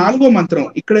సూక్తం 4వ మంత్రం.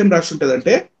 ఇక్కడ ఏం రాసి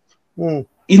ఉంటదంటే,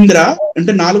 ఇంద్ర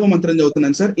అంటే 4వ మంత్రం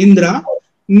చదువుతున్నాను సార్. ఇంద్ర,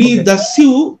 నీ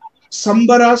దస్యు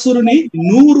సంబరాసురుని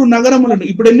 100 నగరములను.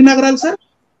 ఇప్పుడు ఎన్ని నగరాలు సార్?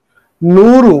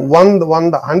 100,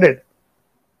 100.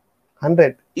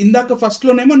 ఇందాక ఫస్ట్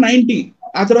లోనేమో 90,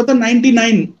 ఆ తర్వాత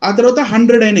 99, ఆ తర్వాత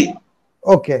 100 అయినాయి.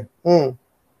 ఓకే.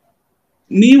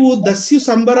 నీవు దస్యు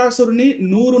సంబరాసురుని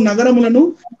 100 నగరములను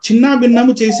చిన్న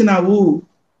భిన్నము చేసినావు.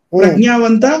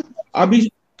 ప్రజ్ఞావంత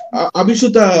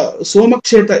అభిషుత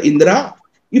సోమక్షేత ఇంద్ర,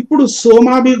 ఇప్పుడు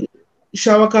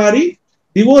సోమాభిషవకారి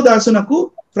దివోదాసునకు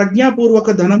ప్రజ్ఞాపూర్వక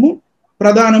ధనము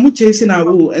ప్రదానము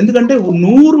చేసినావు. ఎందుకంటే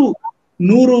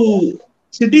 100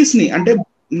 సిటీస్ ని అంటే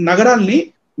నగరాల్ని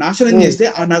నాశనం చేస్తే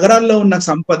ఆ నగరాల్లో ఉన్న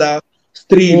సంపద,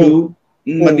 స్త్రీలు,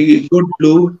 మరి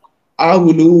గొడ్లు,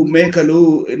 ఆవులు, మేకలు,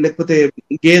 లేకపోతే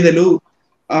గేదెలు,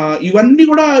 ఇవన్నీ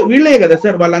కూడా వీళ్ళే కదా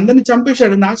సార్. వాళ్ళందరినీ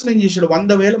చంపేశాడు, నాశనం చేశాడు.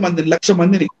 100,000 మందిని, 1,00,000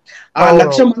 మందిని. ఆ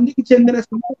 1,00,000 మందికి చెందిన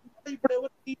సంపద ఇప్పుడు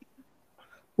ఎవరికి?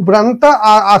 ఇప్పుడంతా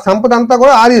ఆ సంపద అంతా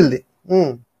కూడా ఆర్యులది.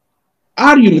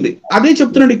 అదే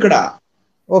చెప్తున్నాడు ఇక్కడ.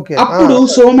 అప్పుడు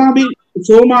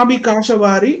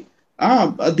సోమాభికాశవారి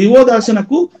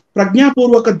దివోదాసునకు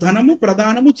ప్రజ్ఞాపూర్వక ధనము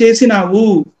ప్రదానము చేసినావు.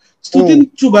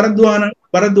 స్తుతించు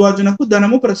భరద్వాజునకు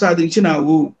ధనము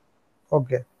ప్రసాదించినావు.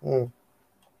 Okay,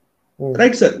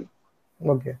 right sir.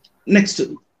 Okay. Next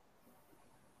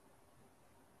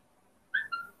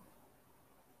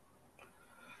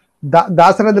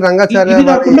Dasarathi Rangacharya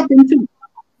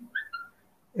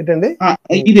ఏంటండి?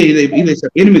 ఇదే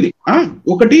సార్. 8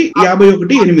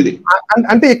 1:51, 8.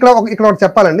 అంటే ఇక్కడ ఒకటి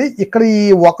చెప్పాలండి. ఇక్కడ ఈ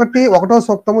 1వ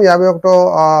సూక్తము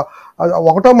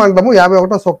 1వ మండలము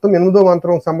 51వ సూక్తం 8వ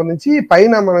మంత్రం సంబంధించి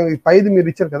పైన మనం పైది మీరు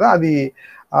ఇచ్చారు కదా, అది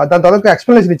దాని తర్వాత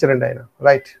ఎక్స్ప్లెనేషన్ ఇచ్చారండి ఆయన.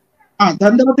 రైట్.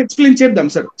 దాని తర్వాత ఎక్స్ప్లెయిన్ చేద్దాం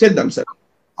సార్.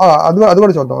 అది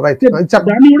కూడా చూద్దాం. రైట్,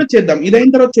 దాన్ని కూడా చేద్దాం. ఇదైన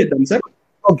తర్వాత చేద్దాం సార్.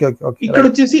 ఇక్కడ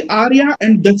వచ్చేసి ఆర్య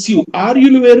అండ్ దస్యు,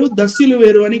 ఆర్యులు వేరు, దస్యులు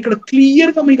వేరు అని ఇక్కడ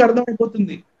క్లియర్ గా మీకు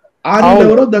అర్థమైపోతుంది. ఆర్యులు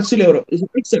ఎవరో, దస్యులు ఎవరో.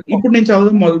 ఇప్పుడు నేను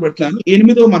చదవడం మొదలు పెడుతున్నాను.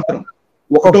 8వ మంత్రం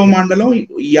 1వ మండలం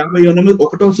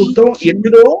 51వ సూక్తం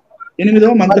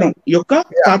 8వ మంత్రం యొక్క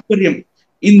తాత్పర్యం.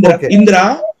 ఇంద్ర,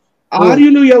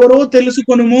 ఆర్యులు ఎవరో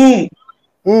తెలుసుకొనుము,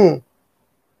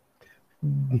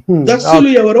 దస్యులు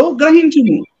ఎవరో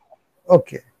గ్రహించుము.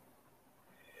 ఓకే.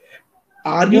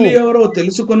 ఆర్యులు ఎవరో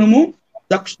తెలుసుకొనుము,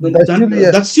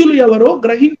 దస్యులు ఎవరో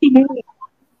గ్రహించుము.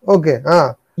 ఓకే.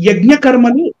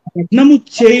 యజ్ఞకర్మలు యజ్ఞము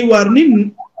చేయు వారిని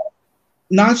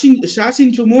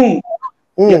శాసించుము,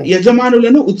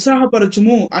 యజమానులను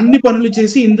ఉత్సాహపరచుము, అన్ని పనులు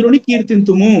చేసి ఇంద్రుని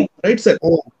కీర్తింతుము. Right sir.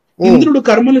 ఇంద్రుడు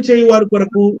కర్మలు చేయు వారి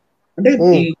కొరకు, అంటే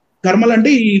ఈ కర్మలు అంటే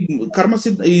ఈ కర్మ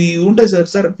ఈ ఉంటాయి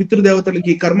సార్.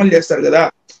 పితృదేవతలకి కర్మలు చేస్తారు కదా,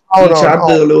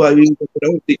 శ్రాద్ధలు అవి.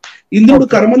 ఇంద్రుడు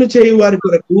కర్మలు చేయు వారి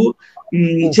కొరకు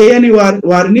చేయని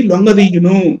వారిని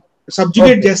లొంగదీయును,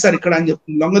 సబ్జుగేట్ చేస్తారు ఇక్కడ అని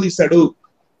చెప్తుంది, లొంగదీస్తాడు.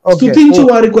 స్తుతించు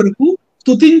వారి కొరకు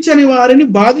స్తుతించని వారిని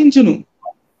బాధించును.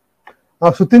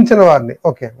 స్తుతించని వారిని,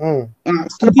 ఓకే.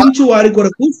 స్తుతించు వారి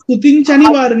కొరకు స్తుతించని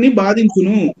వారిని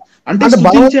బాధించును. అంటే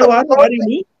స్తుతించేవారు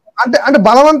ఆర్యులు, అంటే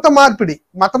బలవంత మార్పిడి,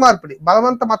 మత మార్పిడి.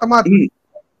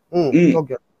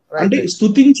 అంటే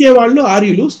స్తుతించే వాళ్ళు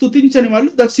ఆర్యులు, స్తుతించని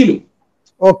వాళ్ళు దస్యులు.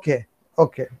 Okay,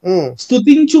 okay.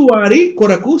 స్తుతించు వారి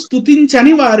కొరకు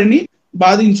స్తుతించని వారిని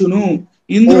బాధించును.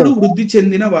 ఇంద్రుడు వృద్ధి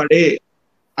చెందిన వాడే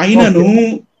అయినను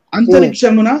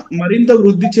అంతరిక్షమున మరింత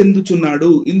వృద్ధి చెందుచున్నాడు.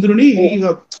 ఇంద్రుని ఇక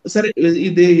సరే,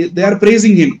 they are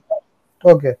pricing him.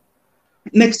 Okay.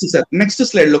 Next sir, next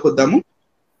slide లోకి వద్దాము.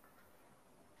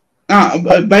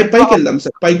 పైకి వెళ్దాం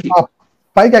సార్,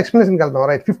 పైకి ఎక్స్ప్లెనేషన్ వెళ్దాం.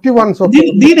 రైట్. 51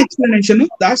 దీని ఎక్స్ప్లెనేషన్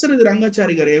దాశరథి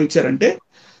రంగాచారి గారు ఏమిచ్చారంటే,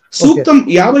 సూక్తం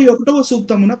 51వ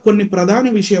సూక్తమున కొన్ని ప్రధాన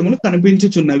విషయములు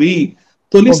కనిపించుచున్నవి.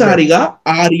 తొలిసారిగా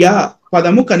ఆర్య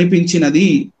పదము కనిపించినది.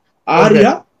 ఆర్య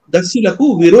దస్యులకు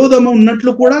విరోధము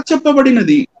ఉన్నట్లు కూడా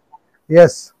చెప్పబడినది.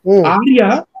 ఆర్య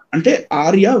అంటే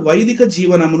ఆర్య వైదిక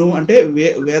జీవనమును అంటే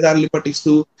వేదాల్ని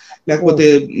పఠిస్తూ, లేకపోతే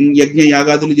యజ్ఞ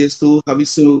యాగాదులు చేస్తూ,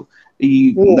 హవిస్సు ఈ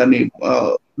దాన్ని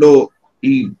లో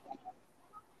ఈ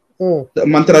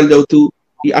మంత్రాలు చదువుతూ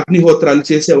ఈ అగ్నిహోత్రాలు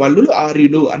చేసే వాళ్ళు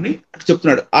ఆర్యులు అని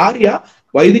చెప్తున్నాడు. ఆర్య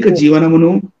వైదిక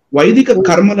జీవనమును వైదిక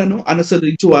కర్మలను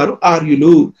అనుసరించువారు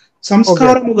ఆర్యులు.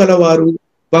 సంస్కారము గలవారు,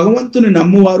 భగవంతుని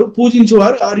నమ్మువారు,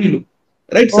 పూజించువారు ఆర్యులు.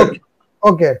 Right sir.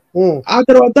 ఆ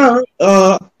తర్వాత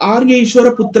ఆర్య ఈశ్వర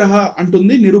పుత్ర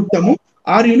అంటుంది నిరుక్తము.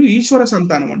 ఆర్యులు ఈశ్వర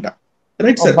సంతానం అంట.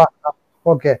 Right sir.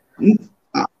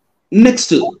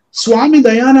 నెక్స్ట్, స్వామి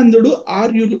దయానందుడు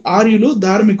ఆర్యులు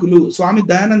ధార్మికులు. స్వామి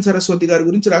దయానంద సరస్వతి గారి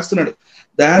గురించి రాస్తున్నాడు.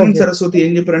 దయానంద సరస్వతి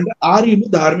ఏం చెప్పారంటే, ఆర్యులు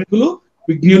ధార్మికులు,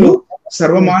 విజ్ఞులు,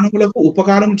 సర్వమానవులకు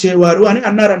ఉపకారం చేయవారు అని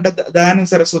అన్నారంట దయానంద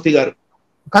సరస్వతి గారు.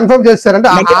 కన్ఫర్మ్ చేస్తారంటే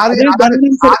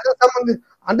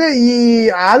అంటే ఈ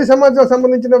ఆది సమాజం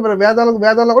సంబంధించిన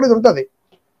వేదాల్లో కూడా ఇది ఉంటది.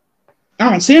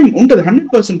 సేమ్ ఉంటది,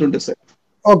 100% ఉంటుంది సార్.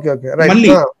 మళ్ళీ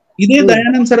ఇదే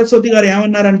దయానంద సరస్వతి గారు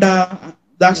ఏమన్నారంట,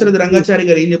 దాశరథి రంగాచారి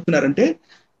గారు ఏం చెప్తున్నారంటే,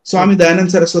 స్వామి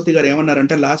దయానంద సరస్వతి గారు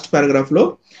ఏమన్నారంటే లాస్ట్ పారాగ్రాఫ్ లో,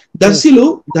 దస్యులు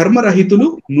ధర్మరహితులు,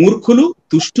 మూర్ఖులు,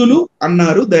 దుష్టులు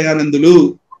అన్నారు దయానందులు.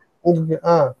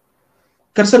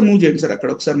 కర్సర్ మూవ్ చేయండి సార్ అక్కడ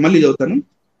ఒకసారి, మళ్ళీ చదువుతాను.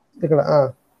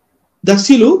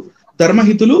 దస్యులు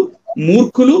ధర్మహితులు,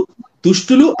 మూర్ఖులు,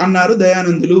 దుష్టులు అన్నారు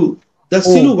దయానందులు.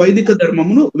 దస్యులు వైదిక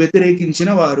ధర్మమును వ్యతిరేకించిన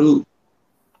వారు.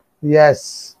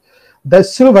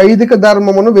 దస్యులు వైదిక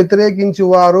ధర్మమును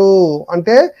వ్యతిరేకించువారు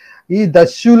అంటే ఈ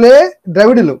దస్యులే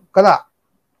ద్రవిడులు కదా.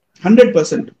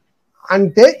 100%.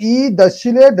 అంటే ఈ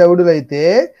దస్యులే ద్రవిడులు అయితే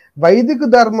వైదిక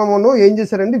ధర్మమును ఏం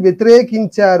చేశారండి,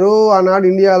 వ్యతిరేకించారు అన్నాడు.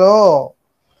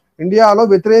 ఇండియాలో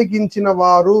వ్యతిరేకించిన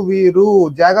వారు వీరు.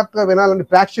 జాగ్రత్తగా వినాలండి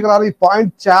ప్రేక్షకులారు. ఈ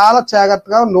పాయింట్ చాలా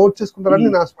జాగ్రత్తగా నోట్ చేసుకుంటారని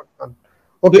నేను ఆశపడుతున్నాను.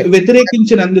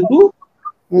 వ్యతిరేకించినందుకు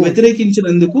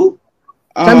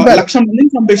 1,00,000 మందిని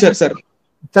చంపేశారు సార్.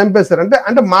 చంపేశారు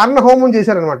అంటే మారణ హోమం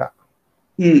చేశారనమాట.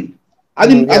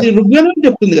 అది ఋగ్వేదం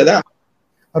చెప్తుంది కదా.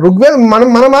 ఋగ్వేదం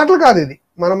మన మాటలు కాదు, ఇది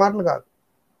మన మాటలు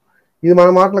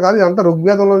కాదు, ఇదంతా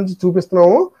ఋగ్వేదంలో నుంచి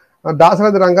చూపిస్తున్నాము.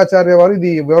 దాశరథి రంగాచార్య వారు ఇది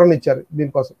వివరణ ఇచ్చారు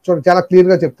దీనికోసం. చూడండి, చాలా క్లియర్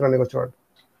గా చెప్తున్నాను. ఇక చూడండి.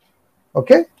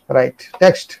 Okay, right.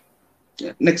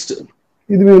 నెక్స్ట్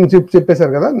ఇది మేము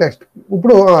చెప్పేశారు కదా. నెక్స్ట్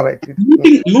ఇప్పుడు right,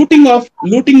 looting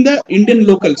the Indian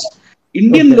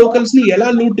locals ని ఎలా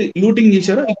లూటింగ్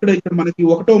చేశారో ఇక్కడ మనకి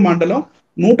 1వ మండలం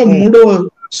 103వ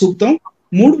సూక్తం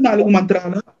 3-4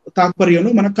 మంత్రాల తాత్పర్యంలో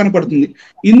మనకు కనపడుతుంది.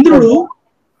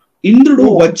 ఇంద్రుడు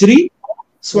వజ్రి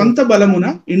స్వంత బలమున,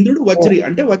 ఇంద్రుడు వజ్రి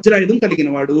అంటే వజ్రాయుధం కలిగిన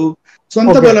వాడు,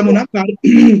 స్వంత బలమున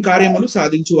కార్యములు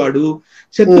సాధించువాడు,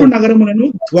 శత్రు నగరములను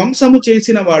ధ్వంసము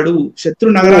చేసిన వాడు. శత్రు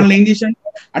నగరాలను ఏం చేశాడు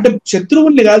అంటే,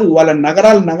 శత్రువుల్ని కాదు, వాళ్ళ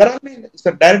నగరాలని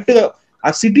డైరెక్ట్ గా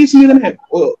ఆ సిటీస్ మీదనే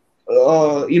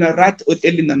ఈయన రాత్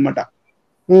వెళ్ళిందనమాట.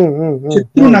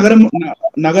 శత్రు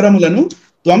నగరములను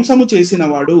ధ్వంసము చేసిన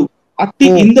వాడు. అట్టి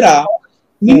ఇంద్ర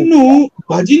నిన్ను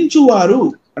భజించువారు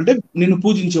అంటే నిన్ను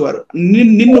పూజించువారు,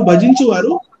 నిన్ను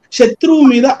భజించువారు శత్రువు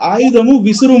మీద ఆయుధము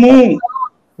విసురుము.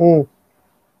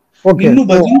 నిన్ను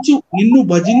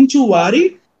భజించు వారి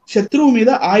శత్రువు మీద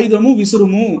ఆయుధము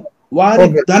విసురుము. వారి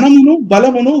ధనమును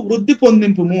బలమును వృద్ధి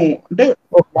పొందింపుము అంటే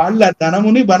వాళ్ళ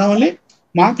ధనముని బలముని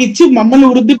మాకిచ్చి మమ్మల్ని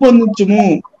వృద్ధి పొందించుము.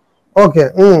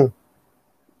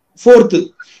 4th,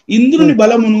 ఇంద్రుని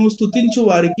బలమును స్తుతించు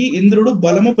వారికి ఇంద్రుడు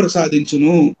బలము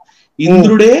ప్రసాదించును.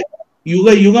 ఇంద్రుడే యుగ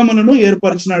యుగములను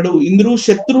ఏర్పరిచినాడు. ఇంద్రుడు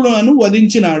శత్రువులను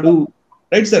వధించినాడు.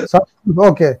 Right sir.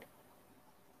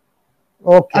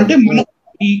 అంటే మనం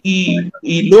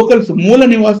ఈ లోకల్స్ మూల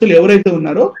నివాసులు ఎవరైతే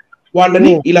ఉన్నారో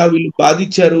వాళ్ళని ఇలా వీళ్ళు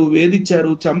బాధించారు,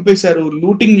 వేధించారు, చంపేశారు,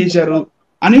 లూటింగ్ చేశారు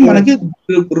అని మనకి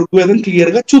ఋగ్వేదం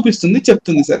క్లియర్ గా చూపిస్తుంది,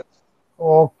 చెప్తుంది సార్.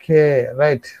 Okay,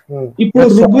 right. ఇప్పుడు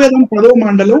ఋగ్వేదం 10వ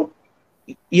మండలం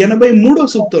 83వ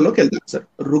సూక్తంలోకి వెళ్తాం సార్.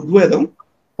 ఋగ్వేదం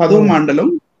 10వ మండలం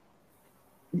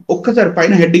ఒక్కసారి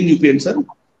పైన హెడ్డింగ్ చూపించండి సార్.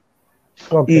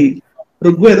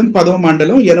 ఋగ్వేదం 10వ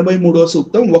మండలం 83వ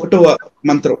సూక్తం 1వ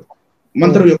మంత్రం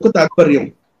యొక్క తాత్పర్యం.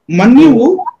 మన్యువు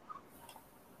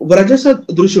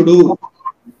వ్రజసదృశుడు,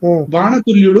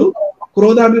 బాణతుల్యుడు,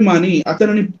 క్రోధాభిమాని,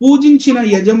 అతనిని పూజించిన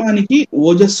యజమానికి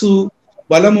ఓజస్సు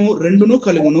బలము రెండును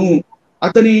కలుగును.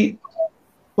 అతని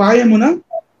పాయమున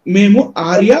మేము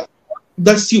ఆర్య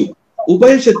దస్యు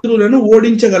ఉభయ శత్రువులను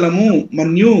ఓడించగలము.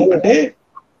 మన్యు అంటే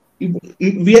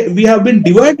we have been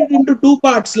divided into two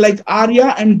parts like Arya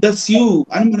and Dasyu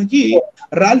అని మనకి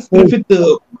రాల్ఫ్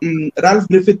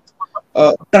గ్రిఫిత్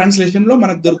ట్రాన్స్లేషన్ లో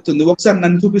మనకు దొరుకుతుంది. ఒకసారి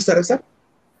నన్ను చూపిస్తారా sir?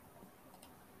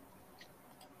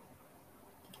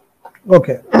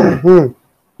 Okay,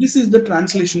 this is the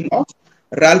translation of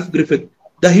Ralph Griffith,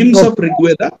 the hymns of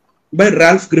Rigveda by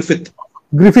Ralph Griffith.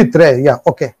 Yeah,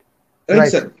 okay,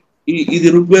 right sir. ఇది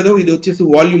ఋగ్వేదం, ఇది వచ్చేసి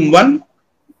వాల్యూమ్ 1,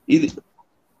 ఇది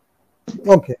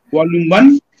ఓకే వాల్యూమ్ 1,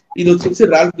 ఇది వచ్చేసి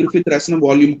రాల్ఫ్ గ్రిఫిత్ రాసిన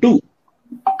వాల్యూమ్ 2.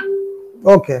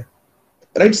 Okay,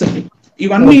 right sir.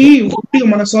 ఇవన్నీ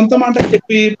మన సొంత మాట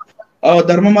చెప్పి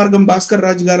ధర్మ మార్గం భాస్కర్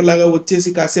రాజు గారు లాగా వచ్చేసి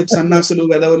కాసేపు సన్నాసులు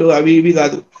వెదవలు అవి ఇవి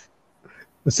కాదు.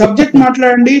 సబ్జెక్ట్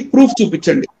మాట్లాడండి, ప్రూఫ్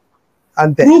చూపించండి.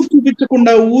 ప్రూఫ్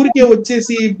చూపించకుండా ఊరికే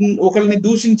వచ్చేసి ఒకరిని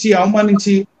దూషించి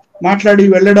అవమానించి మాట్లాడి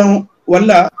వెళ్ళడం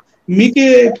వల్ల మీకే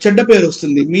చెడ్డ పేరు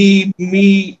వస్తుంది. మీ మీ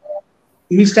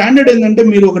మీ స్టాండర్డ్ ఏంటంటే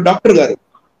మీరు ఒక డాక్టర్ గారు,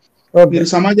 మీరు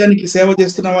సమాజానికి సేవ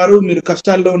చేస్తున్న వారు, మీరు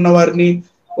కష్టాల్లో ఉన్న వారిని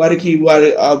వారికి వారి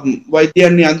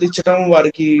వైద్యాన్ని అందించడం,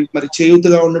 వారికి మరి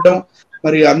చేయూతగా ఉండటం,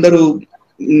 మరి అందరూ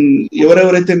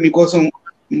ఎవరెవరైతే మీకోసం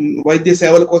వైద్య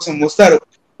సేవల కోసం వస్తారో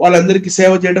వాళ్ళందరికీ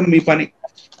సేవ చేయడం మీ పని.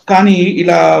 కానీ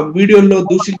ఇలా వీడియోల్లో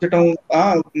దూషించడం,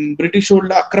 బ్రిటిష్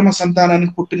వాళ్ళ అక్రమ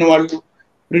సంతానానికి పుట్టిన వాళ్ళు,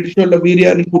 బ్రిటిష్ వాళ్ళ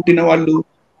వీర్యానికి పుట్టిన వాళ్ళు,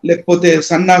 లేకపోతే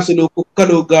సన్నాసులు,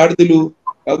 కుక్కలు, గాడిదలు,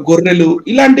 గొర్రెలు,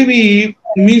 ఇలాంటివి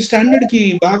మీ స్టాండర్డ్ కి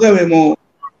బాగావేమో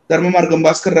ధర్మ మార్గం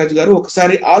భాస్కర్ రాజు గారు.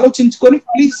 ఒకసారి ఆలోచించుకొని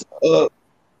please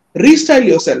restyle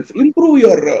your self, improve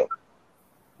your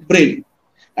brain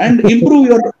and improve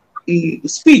your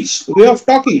speech, way of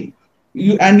talking.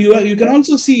 You can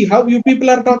also see how you people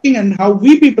are talking and how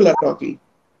we people are talking.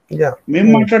 మేము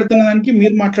మాట్లాడుతున్న దానికి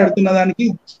మీరు మాట్లాడుతున్న దానికి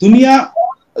దునియా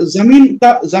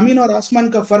జమీన్ और आसमान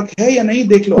का फर्क है या नहीं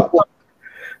देख लो आप.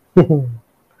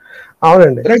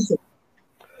 అవునండి, రైట్ సార్.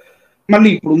 మళ్ళీ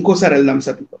ఇప్పుడు ఇంకోసారి వెళ్దాం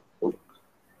sir.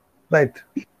 Right,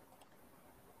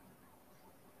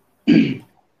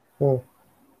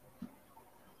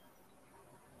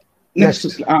 next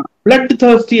blood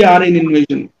thirsty Aryan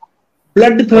invasion.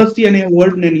 Blood thirsty అనే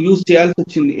వర్డ్ నేను యూజ్ చేయాల్సి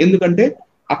వచ్చింది, ఎందుకంటే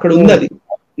అక్కడ ఉంది అది,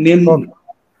 నేను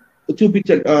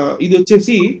చూపించాను. ఇది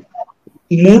వచ్చేసి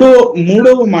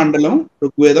మూడవ మండలం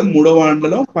ఋగ్వేదం, 3వ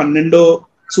మండలం 12వ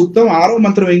సూక్తం 6వ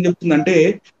మంత్రం ఏం చెప్తుందంటే,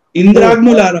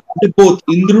 ఇంద్రాగ్నులారా అంటే బోత్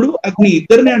ఇంద్రుడు అగ్ని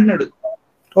ఇద్దరిని అన్నాడు.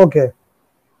 ఓకే,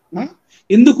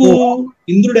 ఎందుకు?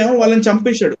 ఇంద్రుడేమో వాళ్ళని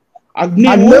చంపేశాడు, అగ్ని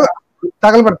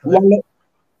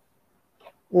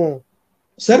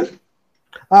సార్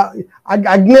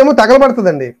అగ్ని ఏమో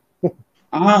తగలబడుతుందండి.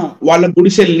 వాళ్ళ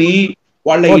గుడిసెల్ని,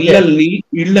 వాళ్ళ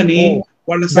ఇళ్ళని,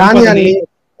 వాళ్ళ సంపదని,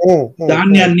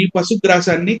 ధాన్యాన్ని,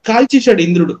 పశుగ్రాసాన్ని కాల్చేశాడు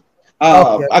ఇంద్రుడు,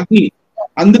 అగ్ని.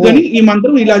 అందుకని ఈ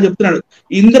మంత్రం ఇలా చెప్తున్నాడు,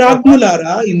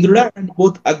 ఇంద్రాగ్నులారా, ఇంద్రుడా అండ్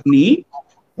బోత్ అగ్ని,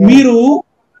 మీరు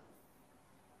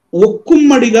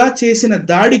ఒక్కుమ్మడిగా చేసిన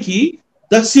దాడికి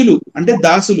దస్యులు అంటే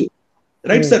దాసులు.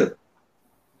 Right sir.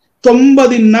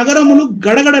 90 నగరములు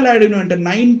గడగడలాడిన అంటే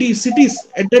 90 cities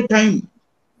at a time.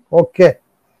 Okay,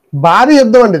 భారీ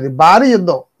యుద్ధం అండి ఇది, భారీ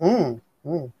యుద్ధం.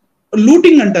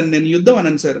 లూటింగ్ అంటాను నేను, యుద్ధం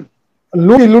అనను సార్.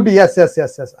 లూటి,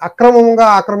 అక్రమంగా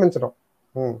ఆక్రమించడం.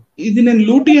 ఇది నేను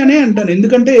లూటి అనే అంటాను,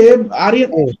 ఎందుకంటే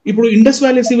ఇప్పుడు ఇండస్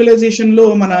వ్యాలీ సివిలైజేషన్ లో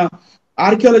మన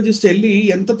ఆర్కియాలజిస్ట్ వెళ్ళి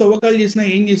ఎంత తవ్వకాలు చేసినా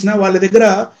ఏం చేసినా వాళ్ళ దగ్గర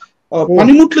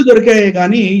పనిముట్లు దొరికాయి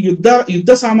కానీ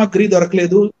యుద్ధ సామాగ్రి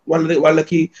దొరకలేదు.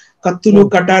 వాళ్ళకి కత్తులు,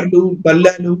 కటార్లు,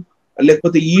 బల్లాలు,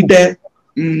 లేకపోతే ఈటె,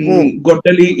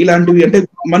 గొడ్డలి, ఇలాంటివి అంటే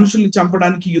మనుషుల్ని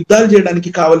చంపడానికి, యుద్ధాలు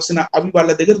చేయడానికి కావలసిన అవి వాళ్ళ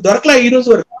దగ్గర దొరకలే ఈ రోజు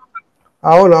వరకు.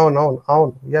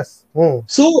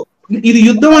 సో ఇది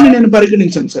యుద్ధం అని నేను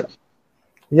పరిగణించాను సార్.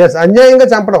 అన్యాయంగా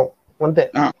చంపడం అంతే.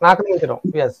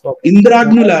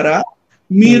 ఇంద్రాగ్నులారా,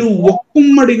 మీరు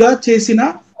ఒక్కుమ్మడిగా చేసిన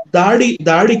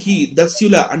దాడికి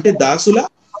దస్యుల అంటే దాసుల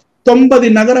 90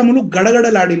 నగరములు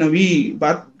గడగడలాడినవి.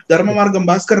 ధర్మ మార్గం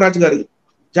భాస్కర్ రాజు గారు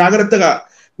జాగ్రత్తగా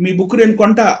మీ బుక్ నేను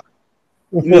కొంటా,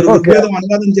 మీరు ఋగ్వేదం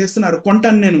అనువాదం చేస్తున్నారు,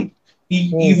 కొంటాను నేను.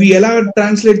 ఇవి ఎలా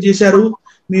ట్రాన్స్లేట్ చేశారు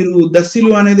మీరు?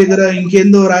 దస్యులు అనే దగ్గర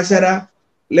ఇంకేందో రాశారా,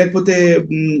 లేకపోతే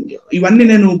ఇవన్నీ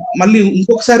నేను మళ్ళీ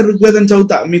ఇంకొకసారి ఋగ్వేదం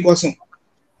చదువుతా మీకోసం.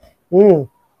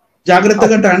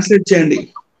 జాగ్రత్తగా ట్రాన్స్లేట్ చేయండి.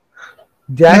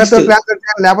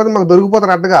 లేకపోతే మాకు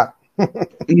దొరికిపోతారు అడ్డగా.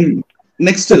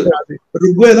 నెక్స్ట్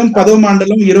ఋగ్వేదం 10వ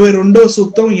మండలం 22వ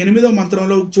సూక్తం 8వ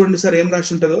మంత్రంలో చూడండి సార్ ఏం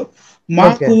రాసి ఉంటుందో.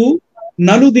 మాకు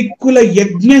నలుదిక్కుల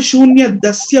యజ్ఞ శూన్య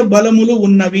దస్య బలములు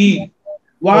ఉన్నవి,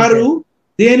 వారు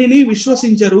దేనిని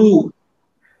విశ్వసించరు.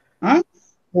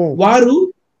 వారు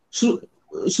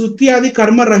శృత్యాది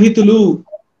కర్మ రహితులు,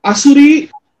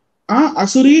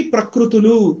 అసురి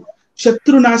ప్రకృతులు,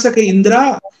 శత్రునాశక ఇంద్ర,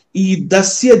 ఈ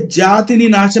దస్య జాతిని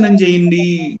నాశనం చేయండి.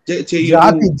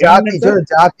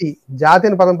 జాతి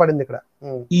అని పదం పడింది ఇక్కడ.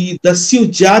 ఈ దస్యు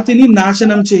జాతిని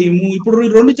నాశనం చేయము. ఇప్పుడు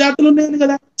 2 జాతులు ఉన్నాయి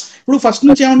కదా. ఇప్పుడు ఫస్ట్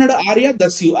నుంచి ఏమన్నాడు? ఆర్య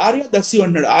దస్యు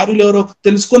అన్నాడు. ఆర్యులు ఎవరో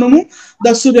తెలుసుకొనము,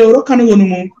 దస్యులు ఎవరో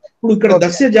కనుగొనము. ఇప్పుడు ఇక్కడ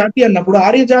దస్య జాతి అన్నప్పుడు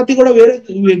ఆర్య జాతి కూడా వేరే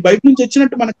బయట నుంచి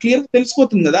వచ్చినట్టు మనకు క్లియర్ గా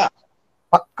తెలిసిపోతుంది కదా.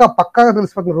 పక్కాగా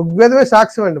తెలిసిపోతుంది. ఋగ్వేదమే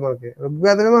సాక్ష్యం అండి మనకి.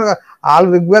 ఋగ్వేదమే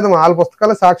ఋగ్వేదం వాళ్ళ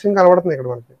పుస్తకాలు సాక్ష్యం కనబడుతుంది ఇక్కడ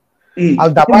మనకి.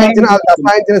 వాళ్ళు దబాయించినా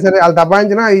సరే, వాళ్ళు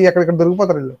దబాయించినా ఎక్కడిక్కడ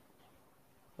దొరికిపోతారు వీళ్ళు.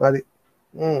 అది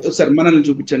సార్ మనల్ని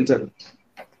చూపించండి సార్.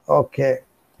 ఓకే,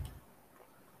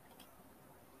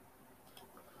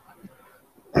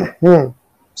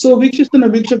 సో వీక్షిస్తున్న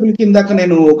వీక్షకులకి ఇందాక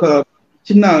నేను ఒక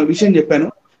చిన్న విషయం చెప్పాను.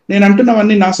 నేను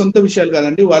అంటున్నవన్నీ నా సొంత విషయాలు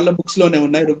కాదండి, వాళ్ళ బుక్స్ లోనే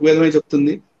ఉన్నాయి. ఋగ్వేదమే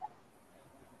చెప్తుంది.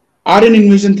 ఆర్యన్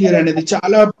ఇన్వేజన్ థియరీ అనేది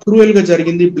చాలా క్రూయల్ గా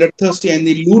జరిగింది. బ్లడ్ థర్స్టీ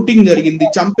అయింది, లూటింగ్ జరిగింది,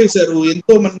 చంపేశారు,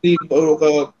 ఎంతో మంది ఒక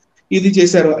ఇది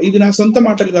చేశారు. ఇది నా సొంత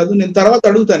మాటలు కాదు. నేను తర్వాత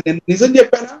అడుగుతాను, నేను నిజం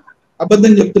చెప్పానా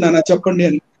అబద్ధం చెప్తున్నానా చెప్పండి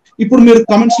అని. ఇప్పుడు మీరు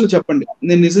కామెంట్స్ లో చెప్పండి,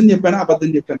 నేను నిజం చెప్పానా అబద్ధం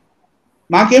చెప్పాను.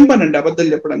 మాకేం పని అండి అబద్ధాలు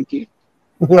చెప్పడానికి.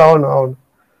 అవును అవును.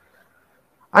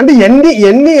 అంటే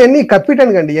ఎన్ని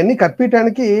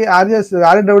కప్పిటానికి ఆర్య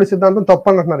ద్రవిడ సిద్ధాంతం తప్పు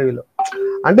అంటున్నారు వీళ్ళు.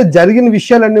 అంటే జరిగిన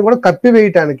విషయాలన్నీ కూడా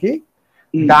కప్పివేయటానికి,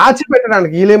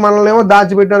 దాచిపెట్టడానికి. వీళ్ళు మనల్ని ఏమో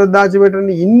దాచిపెట్టారు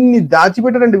ఇన్ని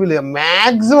దాచిపెట్టారండి వీళ్ళు.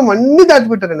 మాక్సిమం అన్ని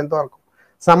దాచిపెట్టారండి ఇంతవరకు.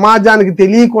 సమాజానికి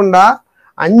తెలియకుండా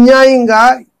అన్యాయంగా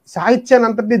సాహిత్యాన్ని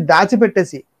అంతటినీ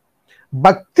దాచిపెట్టేసి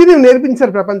భక్తిని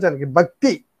నేర్పించారు ప్రపంచానికి.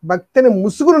 భక్తి అనే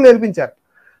ముసుగును నేర్పించారు.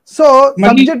 సో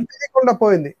సబ్జెక్ట్ తెలియకుండా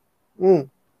పోయింది.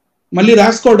 మళ్ళీ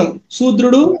రాసుకోవడం,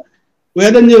 శూద్రుడు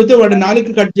వేదం చెబితే వాడి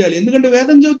నాలుక కట్ చేయాలి, ఎందుకంటే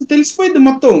వేదం చెబితే తెలిసిపోయింది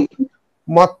మొత్తం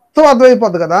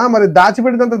అర్థమైపోద్ది కదా. మరి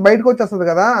దాచిపెట్టినంత బయటకు వచ్చేస్తుంది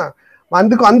కదా.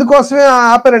 అందుకోసమే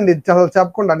ఆపారండి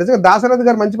చెప్పకుండా. నిజంగా దాశరథి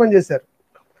గారు మంచి పని చేశారు.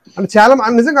 అంటే చాలా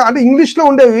నిజంగా అంటే ఇంగ్లీష్ లో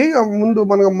ఉండేవి ముందు.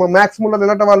 మన మ్యాక్స్ ముల్లర్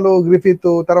ఇలాంటి వాళ్ళు, గ్రిఫిత్,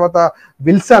 తర్వాత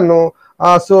విల్సన్.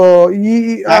 సో ఈ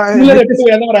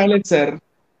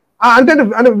అంటే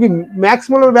మ్యాక్స్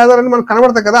ముల్లర్ వేదాలని మనకు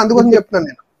కనబడతాయి కదా, అందుకోసం చెప్తున్నాను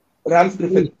నేను.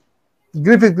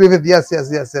 గ్రిఫిత్ ఎస్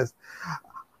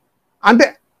అంటే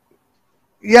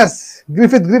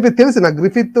గ్రిఫిత్ తెలుసు నాకు.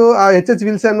 గ్రిఫిత్, హెచ్హెచ్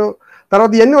విల్సన్,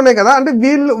 తర్వాత ఇవన్నీ ఉన్నాయి కదా. అంటే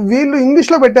వీళ్ళు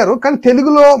ఇంగ్లీష్ లో పెట్టారు, కానీ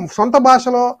తెలుగులో సొంత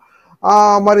భాషలో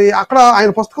మరి అక్కడ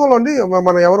ఆయన పుస్తకంలో అండి,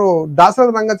 మన ఎవరు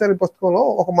దాశరథి రంగాచారి పుస్తకంలో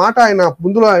ఒక మాట ఆయన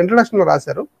ముందులో ఇంట్రడక్షన్ లో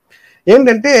రాశారు.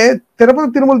 ఏంటంటే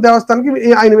తిరుపతి తిరుమల దేవస్థానానికి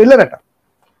ఆయన వెళ్ళారట.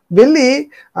 వెళ్ళి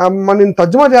నేను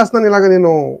తర్జుమా చేస్తున్నాను, ఇలాగ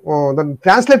నేను దాన్ని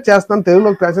ట్రాన్స్లేట్ చేస్తున్నాను,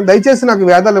 తెలుగులో ట్రాన్స్లేట్, దయచేసి నాకు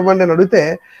వేదాలు ఇవ్వండి అని అడిగితే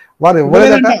వారు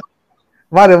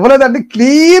ఇవ్వలేదంటే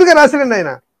క్లియర్ గా రాశారండి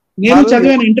ఆయన. నేను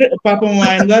చదివాను. పాపం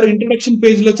ఆయన గారు ఇంట్రడక్షన్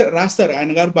పేజ్ లో రాస్తారు,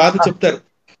 ఆయన గారు బాధ చెప్తారు.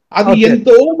 అది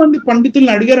ఎంతో మంది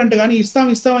పండితుల్ని అడిగారంట, కానీ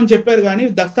ఇస్తామని చెప్పారు, కానీ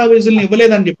దస్తావేజుల్ని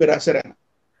ఇవ్వలేదని చెప్పి రాశారు ఆయన.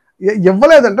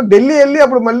 ఇవ్వలేదంట. ఢిల్లీ వెళ్ళి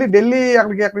అప్పుడు మళ్ళీ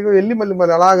అక్కడికి వెళ్ళి మళ్ళీ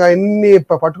అలాగా ఎన్ని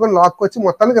పట్టుకొని లాక్కొచ్చి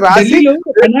మొత్తానికి రాసి.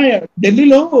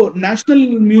 ఢిల్లీలో నేషనల్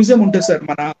మ్యూజియం ఉంటుంది సార్.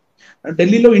 మన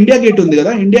ఢిల్లీలో ఇండియా గేట్ ఉంది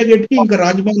కదా, ఇండియా గేట్ కి ఇంకా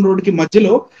రాజ్భవన్ రోడ్ కి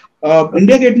మధ్యలో,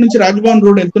 ఇండియా గేట్ నుంచి రాజ్భవన్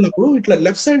రోడ్ వెళ్తున్నప్పుడు ఇట్లా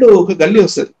లెఫ్ట్ సైడ్ ఒక గల్లీ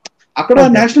వస్తుంది. అక్కడ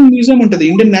నేషనల్ మ్యూజియం ఉంటది,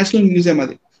 ఇండియన్ నేషనల్ మ్యూజియం.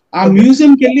 అది ఆ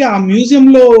మ్యూజియం కి వెళ్ళి, ఆ మ్యూజియం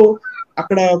లో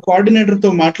అక్కడ కోఆర్డినేటర్ తో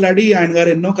మాట్లాడి ఆయన గారు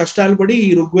ఎన్నో కష్టాలు పడి ఈ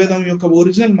ఋగ్వేదం యొక్క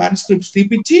ఒరిజినల్ మ్యానుస్క్రిప్ట్స్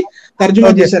తీపిచ్చి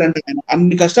తర్జుమా చేశారంట. ఆయన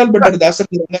అన్ని కష్టాలు పడ్డారు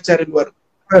దాశరథి రంగాచార్యులు వారు.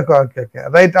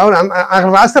 రైట్, అవును,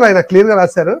 అక్కడ రాశారు, ఆయన క్లియర్ గా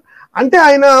రాశారు. అంటే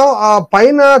ఆయన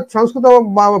పైన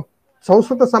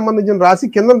సంస్కృత సంబంధించిన రాసి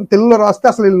కింద తెలుగులో రాస్తే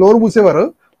అసలు నోరు మూసేవారు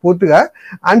పూర్తిగా.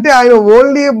 అంటే ఆయన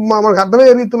ఓన్లీ మనకు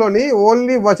అర్థమయ్యే రీతిలోని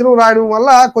ఓన్లీ వచనం రాయడం వల్ల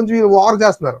కొంచెం ఓవర్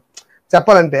చేస్తున్నారు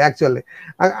చెప్పాలంటే. యాక్చువల్లీ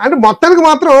అంటే మొత్తానికి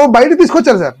మాత్రం బయటకు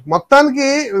తీసుకొచ్చారు సార్. మొత్తానికి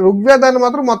ఋగ్వేదాన్ని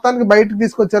మాత్రం మొత్తానికి బయటకు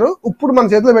తీసుకొచ్చారు. ఇప్పుడు మన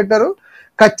చేతిలో పెట్టారు.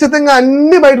 ఖచ్చితంగా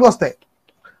అన్ని బయటకు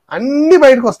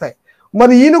వస్తాయి.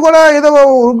 మరి ఈయన కూడా ఏదో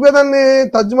ఋగ్వేదాన్ని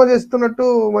తర్జుమా చేస్తున్నట్టు,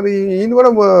 మరి ఈయన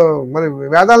కూడా మరి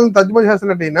వేదాలను తర్జుమా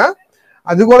చేస్తున్నట్టు ఈయన,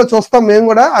 అది కూడా చూస్తాం మేము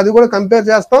కూడా, అది కూడా కంపేర్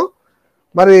చేస్తాం.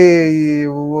 మరి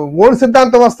మూడు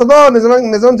సిద్ధాంతం వస్తుందో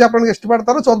నిజం చెప్పడానికి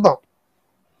ఇష్టపడతారో చూద్దాం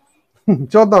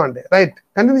అండి. రైట్,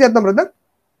 కంటిన్యూ చేద్దాం బ్రదర్.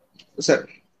 సరే,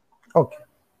 ఓకే.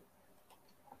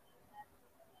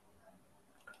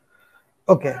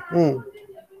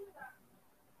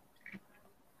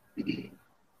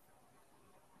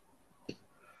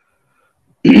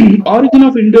 ఆరిజిన్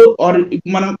ఆఫ్ ఇండో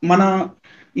మన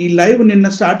ఈ లైవ్ నిన్న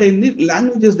స్టార్ట్ అయింది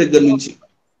లాంగ్వేజెస్ దగ్గర నుంచి.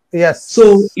 సో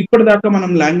ఇప్పటిదాకా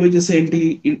మనం లాంగ్వేజెస్ ఏంటి,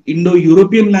 ఇండో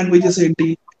యూరోపియన్ లాంగ్వేజెస్ ఏంటి,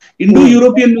 ఇండో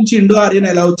యూరోపియన్ నుంచి ఇండో ఆర్యన్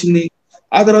ఎలా వచ్చింది,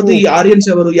 ఆ తర్వాత ఈ ఆర్యన్స్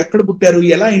ఎవరు, ఎక్కడ పుట్టారు,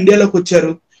 ఎలా ఇండియాలోకి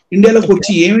వచ్చారు, ఇండియాలోకి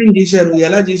వచ్చి ఏమేం చేశారు,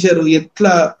 ఎలా చేశారు,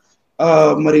 ఎట్లా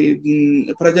మరి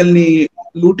ప్రజల్ని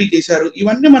లూటీ చేశారు,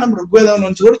 ఇవన్నీ మనం ఋగ్వేదం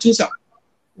నుంచి కూడా చూసాం.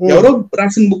 ఎవరో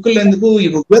రాసిన బుక్కులు ఎందుకు, ఈ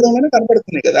ఋగ్వేదంలోనే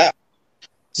కనపడుతున్నాయి కదా.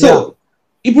 సో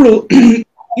ఇప్పుడు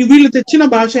వీళ్ళు తెచ్చిన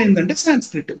భాష ఏంటంటే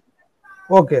సాంస్క్రిట్.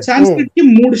 సాంస్క్రిట్ కి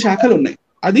 3 శాఖలు ఉన్నాయి.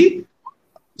 అది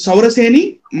సౌరసేని,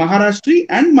 మహారాష్ట్రి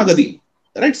అండ్ మగధి,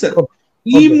 రైట్ సార్.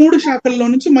 ఈ 3 శాఖల్లో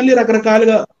నుంచి మళ్ళీ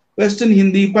రకరకాలుగా western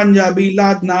Hindi, Punjabi,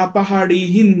 లాద్నా, Pahadi,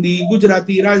 Hindi,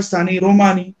 Gujarati, Rajasthani,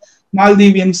 Romani,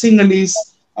 Maldivian, సింగలీస్,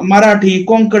 Marathi,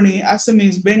 Konkani,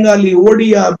 అసమీస్, Bengali,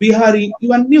 Odia, Bihari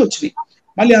ఇవన్నీ వచ్చినాయి.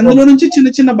 మళ్ళీ అందులో నుంచి చిన్న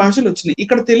చిన్న భాషలు వచ్చినాయి.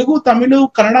 ఇక్కడ తెలుగు, తమిళ,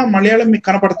 కన్నడ, మలయాళం మీకు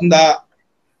కనపడుతుందా?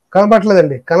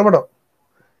 కనపడలేదండి, కనపడం.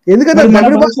 ఎందుకంటే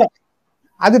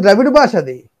అది ద్రవిడ భాష,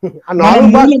 అది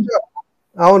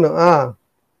అవును.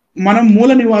 మనం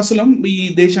మూల నివాసులం ఈ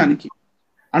దేశానికి,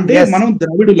 అంటే మనం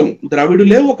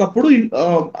ద్రవిడులే ఒకప్పుడు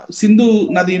సింధు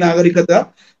నది నాగరికత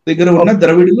దగ్గర ఉన్న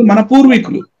ద్రవిడులు మన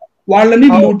పూర్వీకులు. వాళ్ళని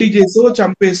లూటీ చేసో,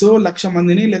 చంపేసో 1,00,000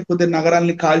 మందిని, లేకపోతే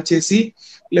నగరాల్ని కాల్చేసి,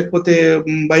 లేకపోతే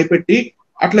భయపెట్టి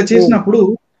అట్లా చేసినప్పుడు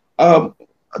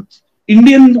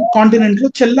ఇండియన్ కాంటినెంట్ లో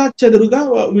చెల్లా చెదురుగా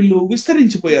వీళ్ళు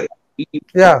విస్తరించిపోయారు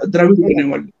ద్రవిడులు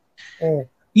అనేవాళ్ళు.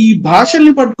 ఈ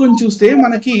భాషల్ని పట్టుకొని చూస్తే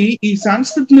మనకి ఈ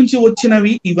సంస్కృత్ నుంచి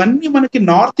వచ్చినవి ఇవన్నీ మనకి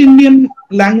నార్త్ ఇండియన్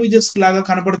లాంగ్వేజెస్ లాగా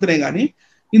కనపడుతున్నాయి, కానీ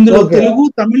ఇందులో తెలుగు,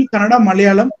 తమిళ్, కన్నడ,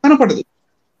 మలయాళం కనపడదు.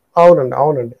 అవునండి,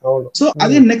 అవునండి, అవును. సో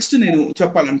అదే నెక్స్ట్ నేను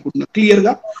చెప్పాలనుకుంటున్నా, క్లియర్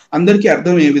గా అందరికీ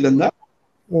అర్థమయ్యే విధంగా.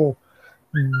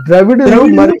 ద్రవిడులు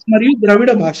మరియు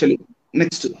ద్రవిడ భాషలు.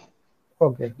 నెక్స్ట్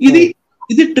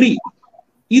ఇది ట్రీ.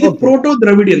 ఇది ప్రోటో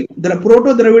ద్రవిడియన్.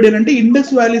 ప్రోటో ద్రవిడియన్ అంటే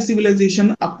ఇండస్ వ్యాలీ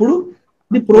సివిలైజేషన్ అప్పుడు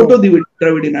ఇది ప్రోటో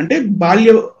ద్రవిడియన్, అంటే బాల్య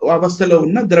అవస్థలో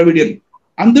ఉన్న ద్రవిడియన్.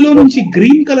 అందులో నుంచి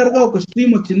గ్రీన్ కలర్ గా ఒక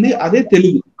స్ట్రీమ్ వచ్చింది, అదే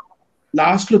తెలుగు.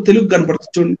 లాస్ట్ లో తెలుగు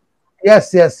కనపడుతుంది చూడండి.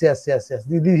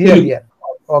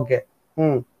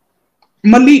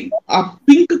 మళ్ళీ ఆ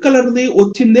పింక్ కలర్ ది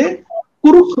వచ్చిందే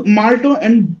కురుహ్, మాల్టో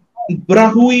అండ్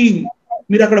బ్రహుయి.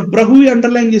 మీరు అక్కడ బ్రహువి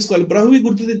అండర్లైన్ చేసుకోవాలి. బ్రహువి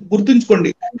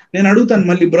గుర్తుంచుకోండి, నేను అడుగుతాను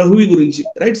మళ్ళీ బ్రహువి గురించి,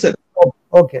 రైట్ సార్?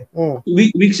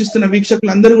 వీక్షిస్తున్న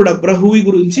వీక్షకులందరూ కూడా బ్రహువి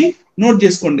గురించి నోట్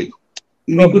చేసుకోండి.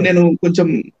 మీకు నేను కొంచెం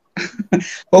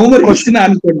హోంవర్క్ ఇస్తున్నా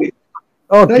అనుకోండి,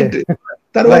 రైట్?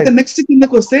 తర్వాత నెక్స్ట్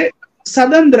కిందకి వస్తే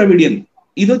సదర్న్ ద్రవిడియన్.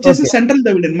 ఇది వచ్చేసి సెంట్రల్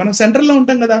ద్రవిడియన్. మనం సెంట్రల్ లో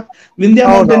ఉంటాం కదా, వింధ్యా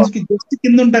మౌంటైన్స్ కి జస్ట్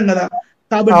కింద ఉంటాం కదా,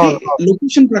 కాబట్టి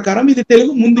లొకేషన్ ప్రకారం ఇది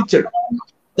తెలుగు ముందిచ్చాడు.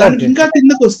 దానికి ఇంకా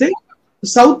కిందకి వస్తే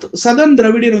సదర్న్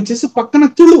ద్రవిడియన్ వచ్చేసి పక్కన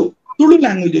తుళు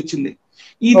లాంగ్వేజ్ వచ్చింది.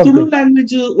 ఈ తుళు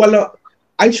లాంగ్వేజ్ వాళ్ళ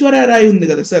ఐశ్వర్య రాయ్ ఉంది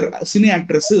కదా సార్, సినీ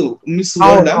యాక్ట్రెస్, మిస్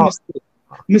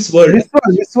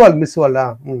వరల్డ్,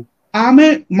 ఆమె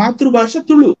మాతృభాష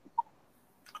తుళు.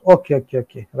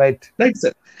 Right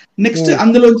sir. నెక్స్ట్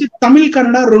అందులోంచి తమిళ్,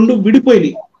 కన్నడ 2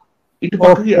 విడిపోయినాయి ఇటు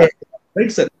పక్కకి,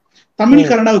 రైట్ సార్? తమిళ్,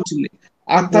 కన్నడ వచ్చింది.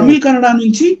 ఆ తమిళ్, కన్నడ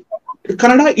నుంచి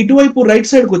కన్నడ ఇటువైపు రైట్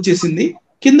సైడ్ కి వచ్చేసింది,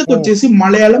 కిందకు వచ్చేసి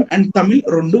మలయాళం అండ్ తమిళ్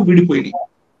 2 విడిపోయినాయి.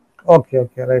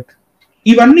 రైట్.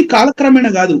 ఇవన్నీ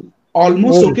కాలక్రమేణా కాదు,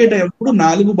 ఆల్మోస్ట్ ఒకే టైం అప్పుడు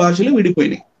 4 భాషలు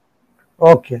విడిపోయినాయి.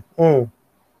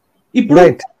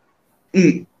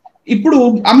 ఇప్పుడు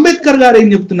అంబేద్కర్ గారు ఏం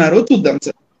చెప్తున్నారో చూద్దాం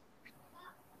సార్.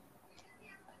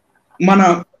 మన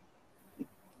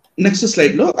నెక్స్ట్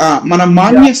స్లైడ్ లో మన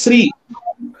మాన్యశ్రీ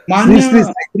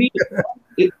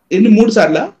ఎన్ని 3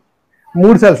 సార్లా?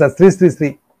 3 సార్లు సార్. శ్రీ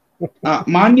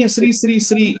మాన్య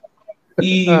శ్రీ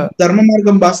ఈ ధర్మ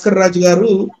మార్గం భాస్కర్ రాజు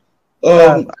గారు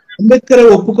అంబేద్కర్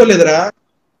ఒప్పుకోలేదురా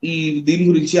ఈ దీని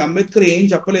గురించి, అంబేద్కర్ ఏం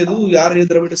చెప్పలేదు ఆర్య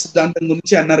ద్రవిడ సిద్ధాంతం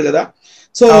గురించి అన్నారు కదా.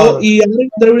 సో ఈ ఆర్య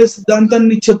ద్రవిడ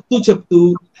సిద్ధాంతాన్ని చెప్తూ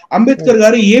అంబేద్కర్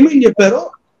గారు ఏమేం చెప్పారో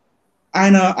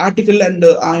ఆయన ఆర్టికల్ అండ్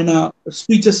ఆయన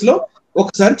స్పీచెస్ లో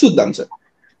ఒకసారి చూద్దాం sir.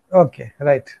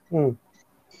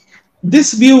 This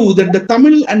view that the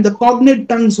Tamil and the cognate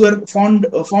tongues were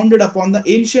founded upon the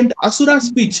ancient Asura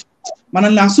speech.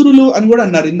 మనల్ని అసురులు అని కూడా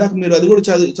అన్నారు. ఇందాక మీరు అది కూడా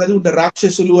చదివి ఉంటారు,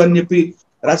 రాక్షసులు అని చెప్పి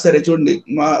రాశారే చూడండి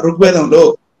మా ఋగ్వేదంలో.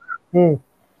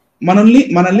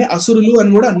 మనల్ని అసురులు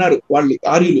అని కూడా అన్నారు వాళ్ళు,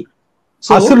 ఆర్యులు.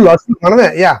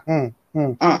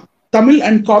 తమిళ్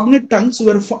అండ్ కాగ్నేట్ టంగ్స్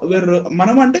వేర్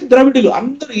మనం అంటే ద్రవిడులు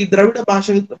అందరూ, ఈ ద్రవిడ భాష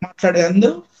మాట్లాడే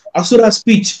అందరూ అసుర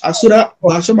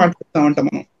భాష మాట్లాడతామంట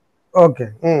మనం.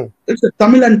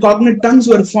 Tamil and cognate tongues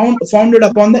were founded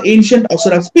upon the ancient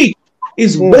Asura speech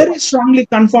is very strongly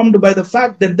confirmed by the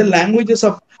fact that the languages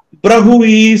of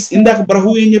Brahuis, indaka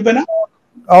Brahui అని చెప్పానా?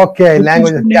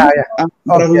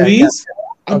 Brahuis,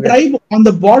 a tribe on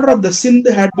the border of the Sindh,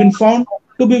 had been found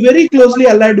to be very closely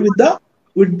allied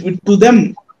to them.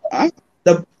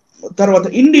 The tarvata,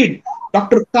 indeed,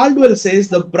 Dr. Caldwell says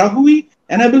the Brahui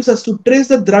enables us to trace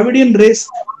the Dravidian race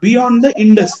beyond the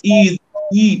Indus.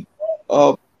 ఈ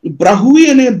బ్రహువి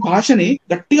అనే భాషని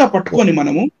గట్టిగా పట్టుకొని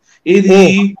మనము ఇది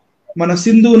మన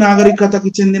సింధు నాగరికతకి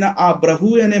చెందిన ఆ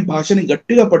బ్రహువి అనే భాషని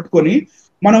గట్టిగా పట్టుకొని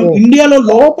మనం ఇండియాలో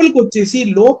లోపలికి వచ్చేసి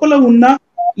లోపల ఉన్న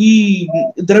ఈ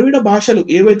ద్రవిడ భాషలు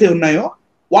ఏవైతే ఉన్నాయో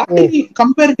వాటిని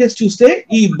కంపేర్ చేసి చూస్తే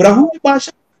ఈ బ్రహువి భాష,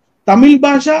 తమిళ్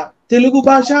భాష, తెలుగు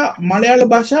భాష, మలయాళ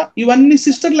భాష ఇవన్నీ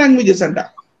సిస్టర్ లాంగ్వేజెస్ అంట.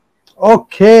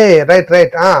 Okay, right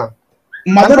right.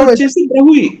 మదర్ వచ్చేసి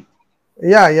బ్రహువి,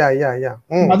 యా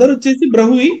మదర్ వచ్చేసి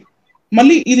బ్రహువి.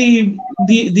 మళ్ళీ ఇది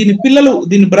దీని పిల్లలు,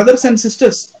 దీని బ్రదర్స్ అండ్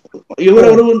సిస్టర్స్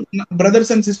ఎవరెవరు,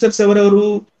 బ్రదర్స్ అండ్ సిస్టర్స్ ఎవరెవరు,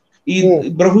 ఈ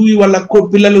బ్రహువి వాళ్ళ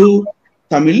పిల్లలు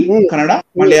తమిళ్, కన్నడ,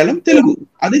 మలయాళం, తెలుగు.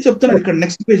 అదే చెప్తున్నారు ఇక్కడ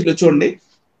నెక్స్ట్ పేజ్ లో చూడండి.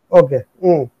 ఓకే,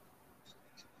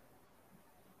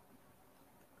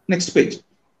 నెక్స్ట్ పేజ్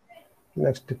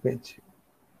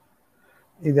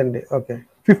ఇదండి. Okay,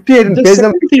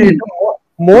 58 page,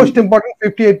 most important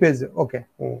 58 page. Okay,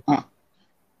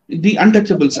 the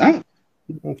untouchables.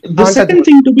 The second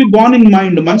thing to be born in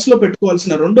mind, మనసులో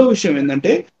పెట్టుకోవాల్సిన రెండో విషయం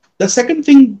ఏంటంటే, the second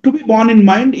thing to be born in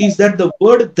mind is that the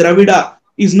word Dravida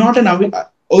is not an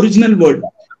original word.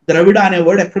 ద్రవిడ అనే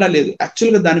word ఎక్కడా లేదు.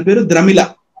 Actual గా దాని పేరు Dramila.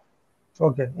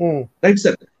 Okay, right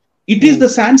sir. It is the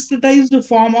సాంస్క్రిటైజ్డ్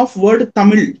form of word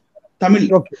Tamil.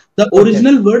 The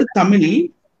original word Tamil,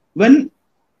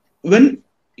 when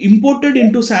imported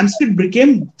into Sanskrit,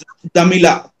 became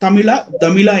Tamila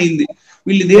అయింది.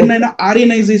 వీళ్ళు దేన్నైనా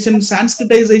ఆరియనైజేషన్,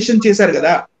 Sanskritisation చేశారు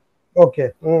కదా. ఓకే,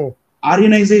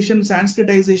 ఆరియనైజేషన్,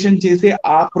 సాంస్క్రిటైజేషన్ చేసే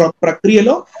ఆ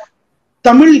ప్రక్రియలో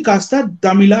తమిళ్ కాస్త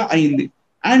దమిళ అయింది.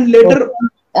 అండ్ లేటర్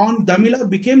ఆన్ దమిళ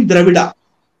బికేమ్ ద్రవిడ.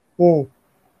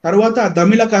 తర్వాత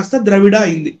దమిళ కాస్త ద్రవిడ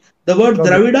అయింది. The word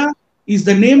Dravida is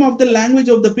the name of the language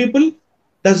of the people,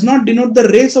 does not denote the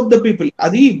race of the people.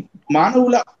 అది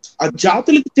మానవుల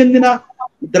జాతులకు చెందిన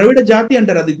ద్రవిడ జాతి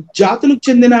అంటారు. అది జాతులకు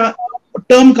చెందిన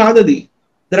టర్మ్ కాదు అది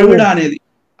ద్రవిడ అనేది.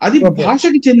 అది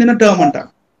భాషకి చెందిన టర్మ్ అంట.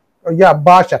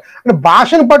 భాష అంటే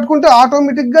భాషను పట్టుకుంటే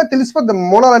ఆటోమేటిక్ గా తెలిసిపోద్ది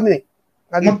మూలాలన్నీ,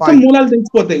 మొత్తం మూలాలు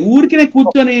తెలిసిపోతాయి. ఊరికినే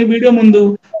కూర్చొని వీడియో ముందు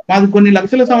మాది కొన్ని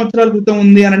లక్షల సంవత్సరాల క్రితం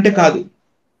ఉంది అని అంటే కాదు.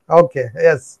 Okay,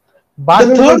 yes.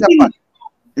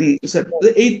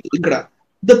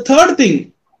 The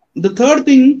third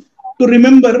thing to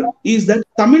remember is that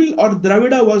Tamil or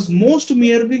Dravida was most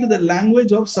merely the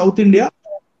language of South India,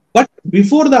 but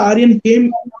before the Aryan came,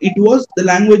 it was the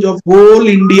language of whole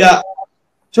India.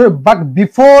 So, but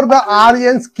before the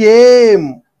Aryans came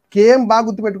బాగా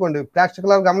గుర్తుపెట్టుకోండి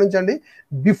ప్రేక్షకులను గమనించండి.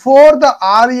 Before the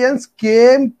ఆరియన్స్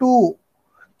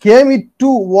came it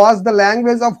to was the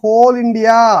language of whole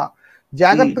India.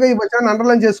 జాగ్రత్తగా ఈ వచనాన్ని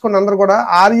underline చేసుకోండి అందరు కూడా.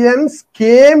 ఆరియన్స్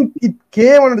కేమ్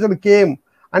అన్నట్టు, కేమ్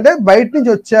అంటే బయట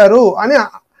నుంచి వచ్చారు అని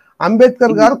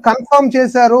అంబేద్కర్ గారు కన్ఫర్మ్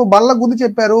చేశారు, బల్ల గుద్ది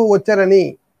చెప్పారు వచ్చారని.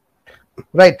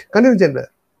 రైట్, కంటిన్యూ చేయండి.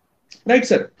 Right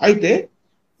sir. అయితే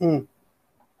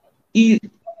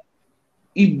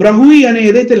ఈ బ్రహువి అనే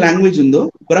ఏదైతే లాంగ్వేజ్ ఉందో,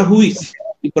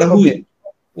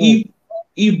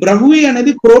 ఈ బ్రహువి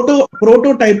అనేది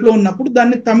ప్రోటో టైప్ లో ఉన్నప్పుడు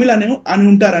దాన్ని తమిళ్ అని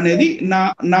ఉంటారు అనేది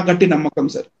నా గట్టి నమ్మకం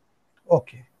సార్.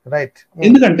 Okay, right.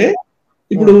 ఎందుకంటే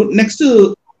ఇప్పుడు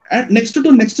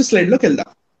నెక్స్ట్ స్లైడ్ లోకి వెళ్దాం.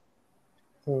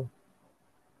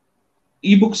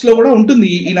 ఈ బుక్స్ లో కూడా ఉంటుంది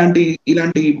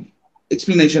ఇలాంటి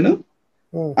ఎక్స్ప్లెనేషన్.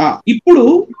 ఇప్పుడు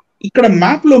ఇక్కడ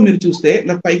మ్యాప్ లో మీరు చూస్తే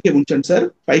పైకే ఉంచండి సార్,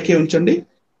 పైకే ఉంచండి.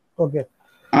 ఓకే,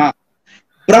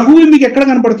 బ్రహువి మీకు ఎక్కడ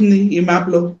కనపడుతుంది ఈ మ్యాప్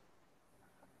లో?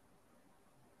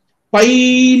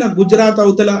 పైన గుజరాత్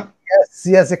అవతల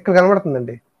ఎక్కడ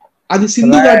కనబడుతుందండి. అది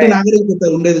సింధు ఘాటి నాగరికత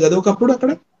ఉండేది కదా ఒకప్పుడు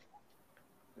అక్కడ.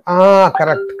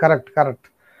 కరెక్ట్.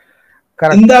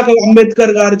 ఇందాక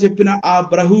అంబేద్కర్ గారు చెప్పిన ఆ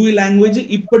బ్రహువి లాంగ్వేజ్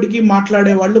ఇప్పటికీ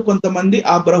మాట్లాడే వాళ్ళు కొంతమంది,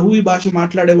 ఆ బ్రహువి భాష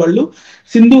మాట్లాడే వాళ్ళు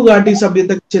సింధు ఘాటి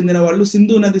సభ్యతకు చెందిన వాళ్ళు,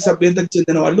 సింధు నది సభ్యతకు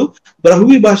చెందిన వాళ్ళు,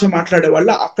 బ్రహువి భాష మాట్లాడే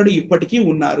వాళ్ళు అక్కడ ఇప్పటికీ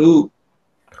ఉన్నారు.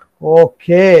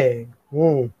 ఓకే,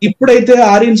 ఇప్పుడైతే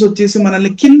ఆరియన్స్ వచ్చేసి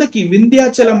మనల్ని కిందకి,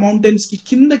 వింధ్యాచల మౌంటైన్స్ కి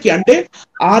కిందకి, అంటే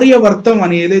ఆర్యవర్తం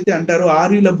అని ఏదైతే అంటారో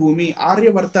ఆర్యుల భూమి,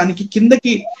 ఆర్యవర్తానికి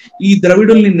కిందకి ఈ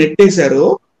ద్రవిడుల్ని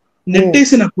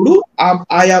నెట్టేసినప్పుడు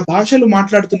ఆయా భాషలు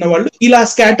మాట్లాడుతున్న వాళ్ళు ఇలా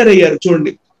స్కాటర్ అయ్యారు.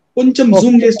 చూడండి, కొంచెం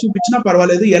జూమ్ చేసి చూపించినా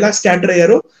పర్వాలేదు, ఎలా స్కాటర్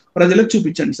అయ్యారో ప్రజలకు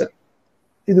చూపించండి sir.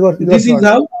 This is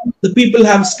how the people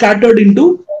have scattered into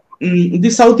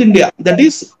the South India, that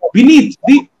is beneath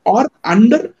the or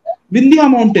under Vindhya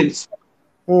mountains.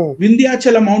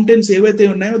 Vindhyachala mountains ఏవైతే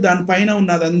ఉన్నాయో దాని పైన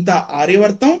ఉన్నదంతా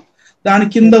ఆర్యవర్తం, దాని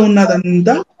కింద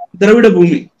ఉన్నదంతా ద్రవిడ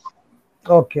భూమి.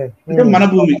 ఓకే, అంటే మన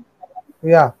భూమి.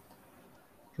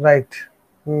 రైట్.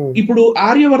 ఇప్పుడు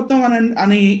ఆర్యవర్తం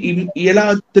అని ఎలా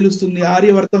తెలుస్తుంది?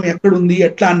 ఆర్యవర్తం ఎక్కడుంది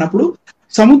ఎట్లా అన్నప్పుడు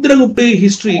సముద్రగుప్త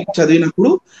హిస్టరీ చదివినప్పుడు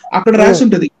అక్కడ రాసి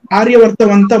ఉంటది, ఆర్యవర్తం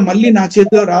అంతా మళ్ళీ నా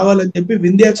చేతిలో రావాలని చెప్పి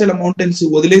వింధ్యాచల మౌంటైన్స్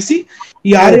వదిలేసి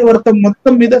ఈ ఆర్యవర్తం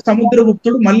మొత్తం మీద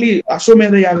సముద్రగుప్తుడు మళ్ళీ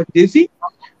అశ్వమేధ యాగం చేసి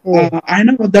ఆయన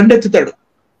దండెత్తుతాడు.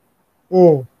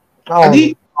 అది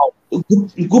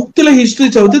గుప్తుల హిస్టరీ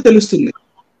చదివితే తెలుస్తుంది.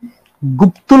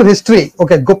 గుప్తుల history,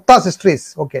 okay, Gupta's histories,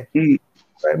 okay.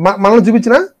 మనల్ని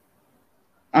చూపించిన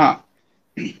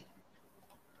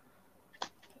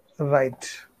right.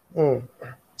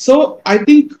 So I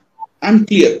think I'm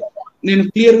clear. నేను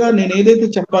క్లియర్ గా నేను ఏదైతే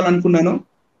చెప్పాలనుకున్నానో,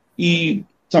 ఈ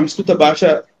సంస్కృత భాష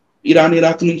ఇరాన్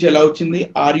ఇరాక్ నుంచి ఎలా వచ్చింది,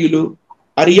 ఆర్యులు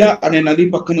అరియా అనే నది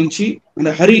పక్క నుంచి,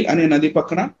 అంటే హరి అనే నది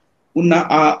పక్కన ఉన్న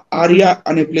ఆ ఆర్యా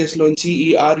అనే ప్లేస్ లోంచి ఈ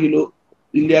ఆర్యులు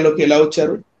ఇండియాలోకి ఎలా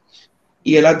వచ్చారు,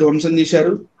 ఎలా ధ్వంసం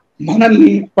చేశారు,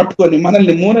 మనల్ని పట్టుకొని,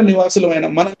 మనల్ని మూల నివాసులమైన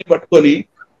మనల్ని పట్టుకొని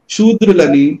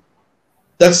శూద్రులని,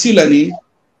 దస్యులని,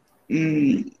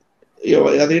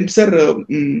 అదేంటి సార్,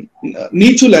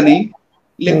 నీచులని,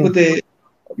 లేకపోతే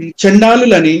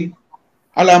చండాలులని,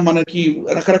 అలా మనకి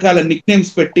రకరకాల నిక్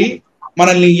నేమ్స్ పెట్టి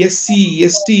మనల్ని ఎస్సీ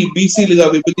ఎస్టీ బీసీలుగా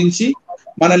విభజించి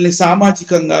మనల్ని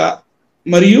సామాజికంగా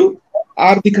మరియు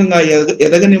ఆర్థికంగా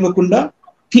ఎదగనివ్వకుండా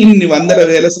ఇన్ని వందల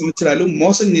వేల సంవత్సరాలు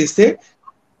మోసం చేస్తే,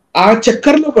 ఆ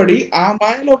చక్కర్లో పడి ఆ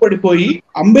మాయలో పడిపోయి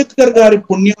అంబేద్కర్ గారి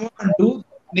పుణ్యం అంటూ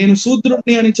నేను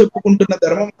శూద్రుణ్ణి అని చెప్పుకుంటున్న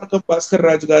ధర్మమార్గం భాస్కర్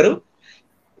రాజు గారు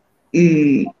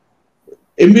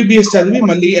ఎంబీబీఎస్ చదివి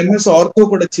మళ్ళీ ఎంఎస్ ఆర్థో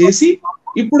కూడా చేసి,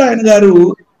 ఇప్పుడు ఆయన గారు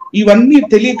ఇవన్నీ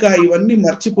తెలియక ఇవన్నీ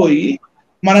మర్చిపోయి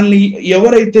మనల్ని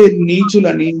ఎవరైతే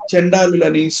నీచులని,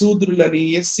 చండాలులని, శూద్రులని,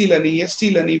 ఎస్సీలని,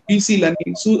 ఎస్టీలని, బీసీలని,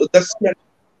 దస్యులని,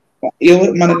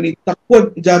 ఎవరు మనల్ని తక్కువ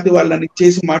జాతి వాళ్ళని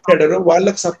చేసి మాట్లాడారో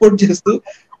వాళ్ళకి సపోర్ట్ చేస్తూ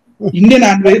ఇండియన్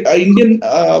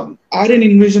ఆర్యన్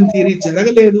ఇన్వేజన్ థియరీ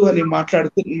జరగలేదు అని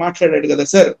మాట్లాడాడు కదా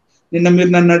సార్. నిన్న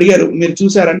మీరు నన్ను అడిగారు, మీరు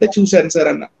చూసారంటే చూశాను సార్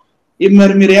అన్న.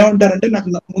 మరి మీరు ఏమంటారంటే, నాకు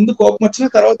ముందు కోపం వచ్చిన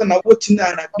తర్వాత నవ్వు వచ్చింది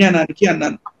ఆయన అజ్ఞానానికి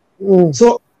అన్నాను. సో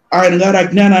ఆయన గారి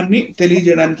అజ్ఞానాన్ని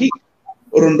తెలియజేయడానికి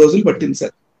 2 రోజులు పట్టింది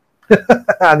సార్.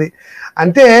 అది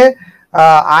అంటే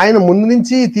ఆయన ముందు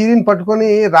నుంచి థియరీని పట్టుకొని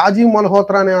రాజీవ్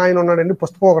మల్హోత్రా అనే ఆయన ఉన్నాడండి,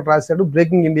 పుస్తకం ఒకటి రాశాడు,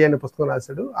 బ్రేకింగ్ ఇండియా అనే పుస్తకం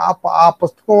రాశాడు. ఆ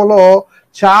పుస్తకంలో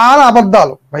చాలా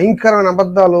అబద్ధాలు, భయంకరమైన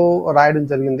అబద్ధాలు రాయడం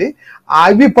జరిగింది.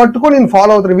 అవి పట్టుకొని నేను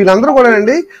ఫాలో అవుతాను. వీళ్ళందరూ కూడా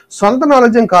అండి సొంత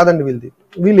నాలెడ్జ్ కాదండి వీళ్ళది.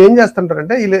 వీళ్ళు ఏం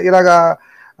చేస్తుంటారంటే, ఇలాగా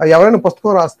ఎవరైనా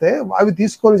పుస్తకం రాస్తే అవి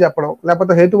తీసుకొని చెప్పడం,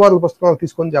 లేకపోతే హేతువాదుల పుస్తకాలు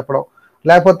తీసుకొని చెప్పడం,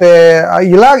 లేకపోతే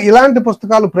ఇలాంటి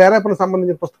పుస్తకాలు, ప్రేరేపణ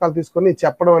సంబంధించిన పుస్తకాలు తీసుకొని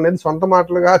చెప్పడం అనేది, సొంత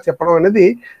మాటలుగా చెప్పడం అనేది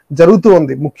జరుగుతూ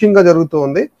ఉంది, ముఖ్యంగా జరుగుతూ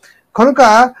ఉంది. కనుక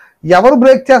ఎవరు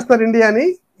బ్రేక్ చేస్తున్నారు ఇండియాని,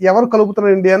 ఎవరు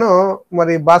కలుపుతున్నారు ఇండియానో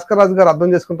మరి భాస్కర్ రాజు గారు అర్థం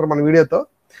చేసుకుంటారు మన వీడియోతో.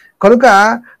 కనుక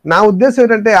నా ఉద్దేశం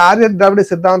ఏంటంటే, ఆర్య ద్రావిడ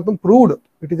సిద్ధాంతం proved,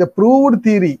 it is a proved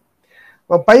theory.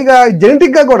 పైగా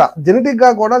జెనెటిక్ గా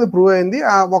కూడా అది ప్రూవ్ అయింది.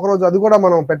 ఒకరోజు అది కూడా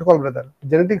మనం పెట్టుకోవాలి బ్రదర్.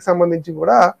 జెనెటిక్ సంబంధించి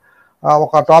కూడా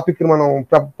ఒక టాపిక్ మనం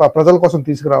ప్రజల కోసం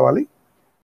తీసుకురావాలి.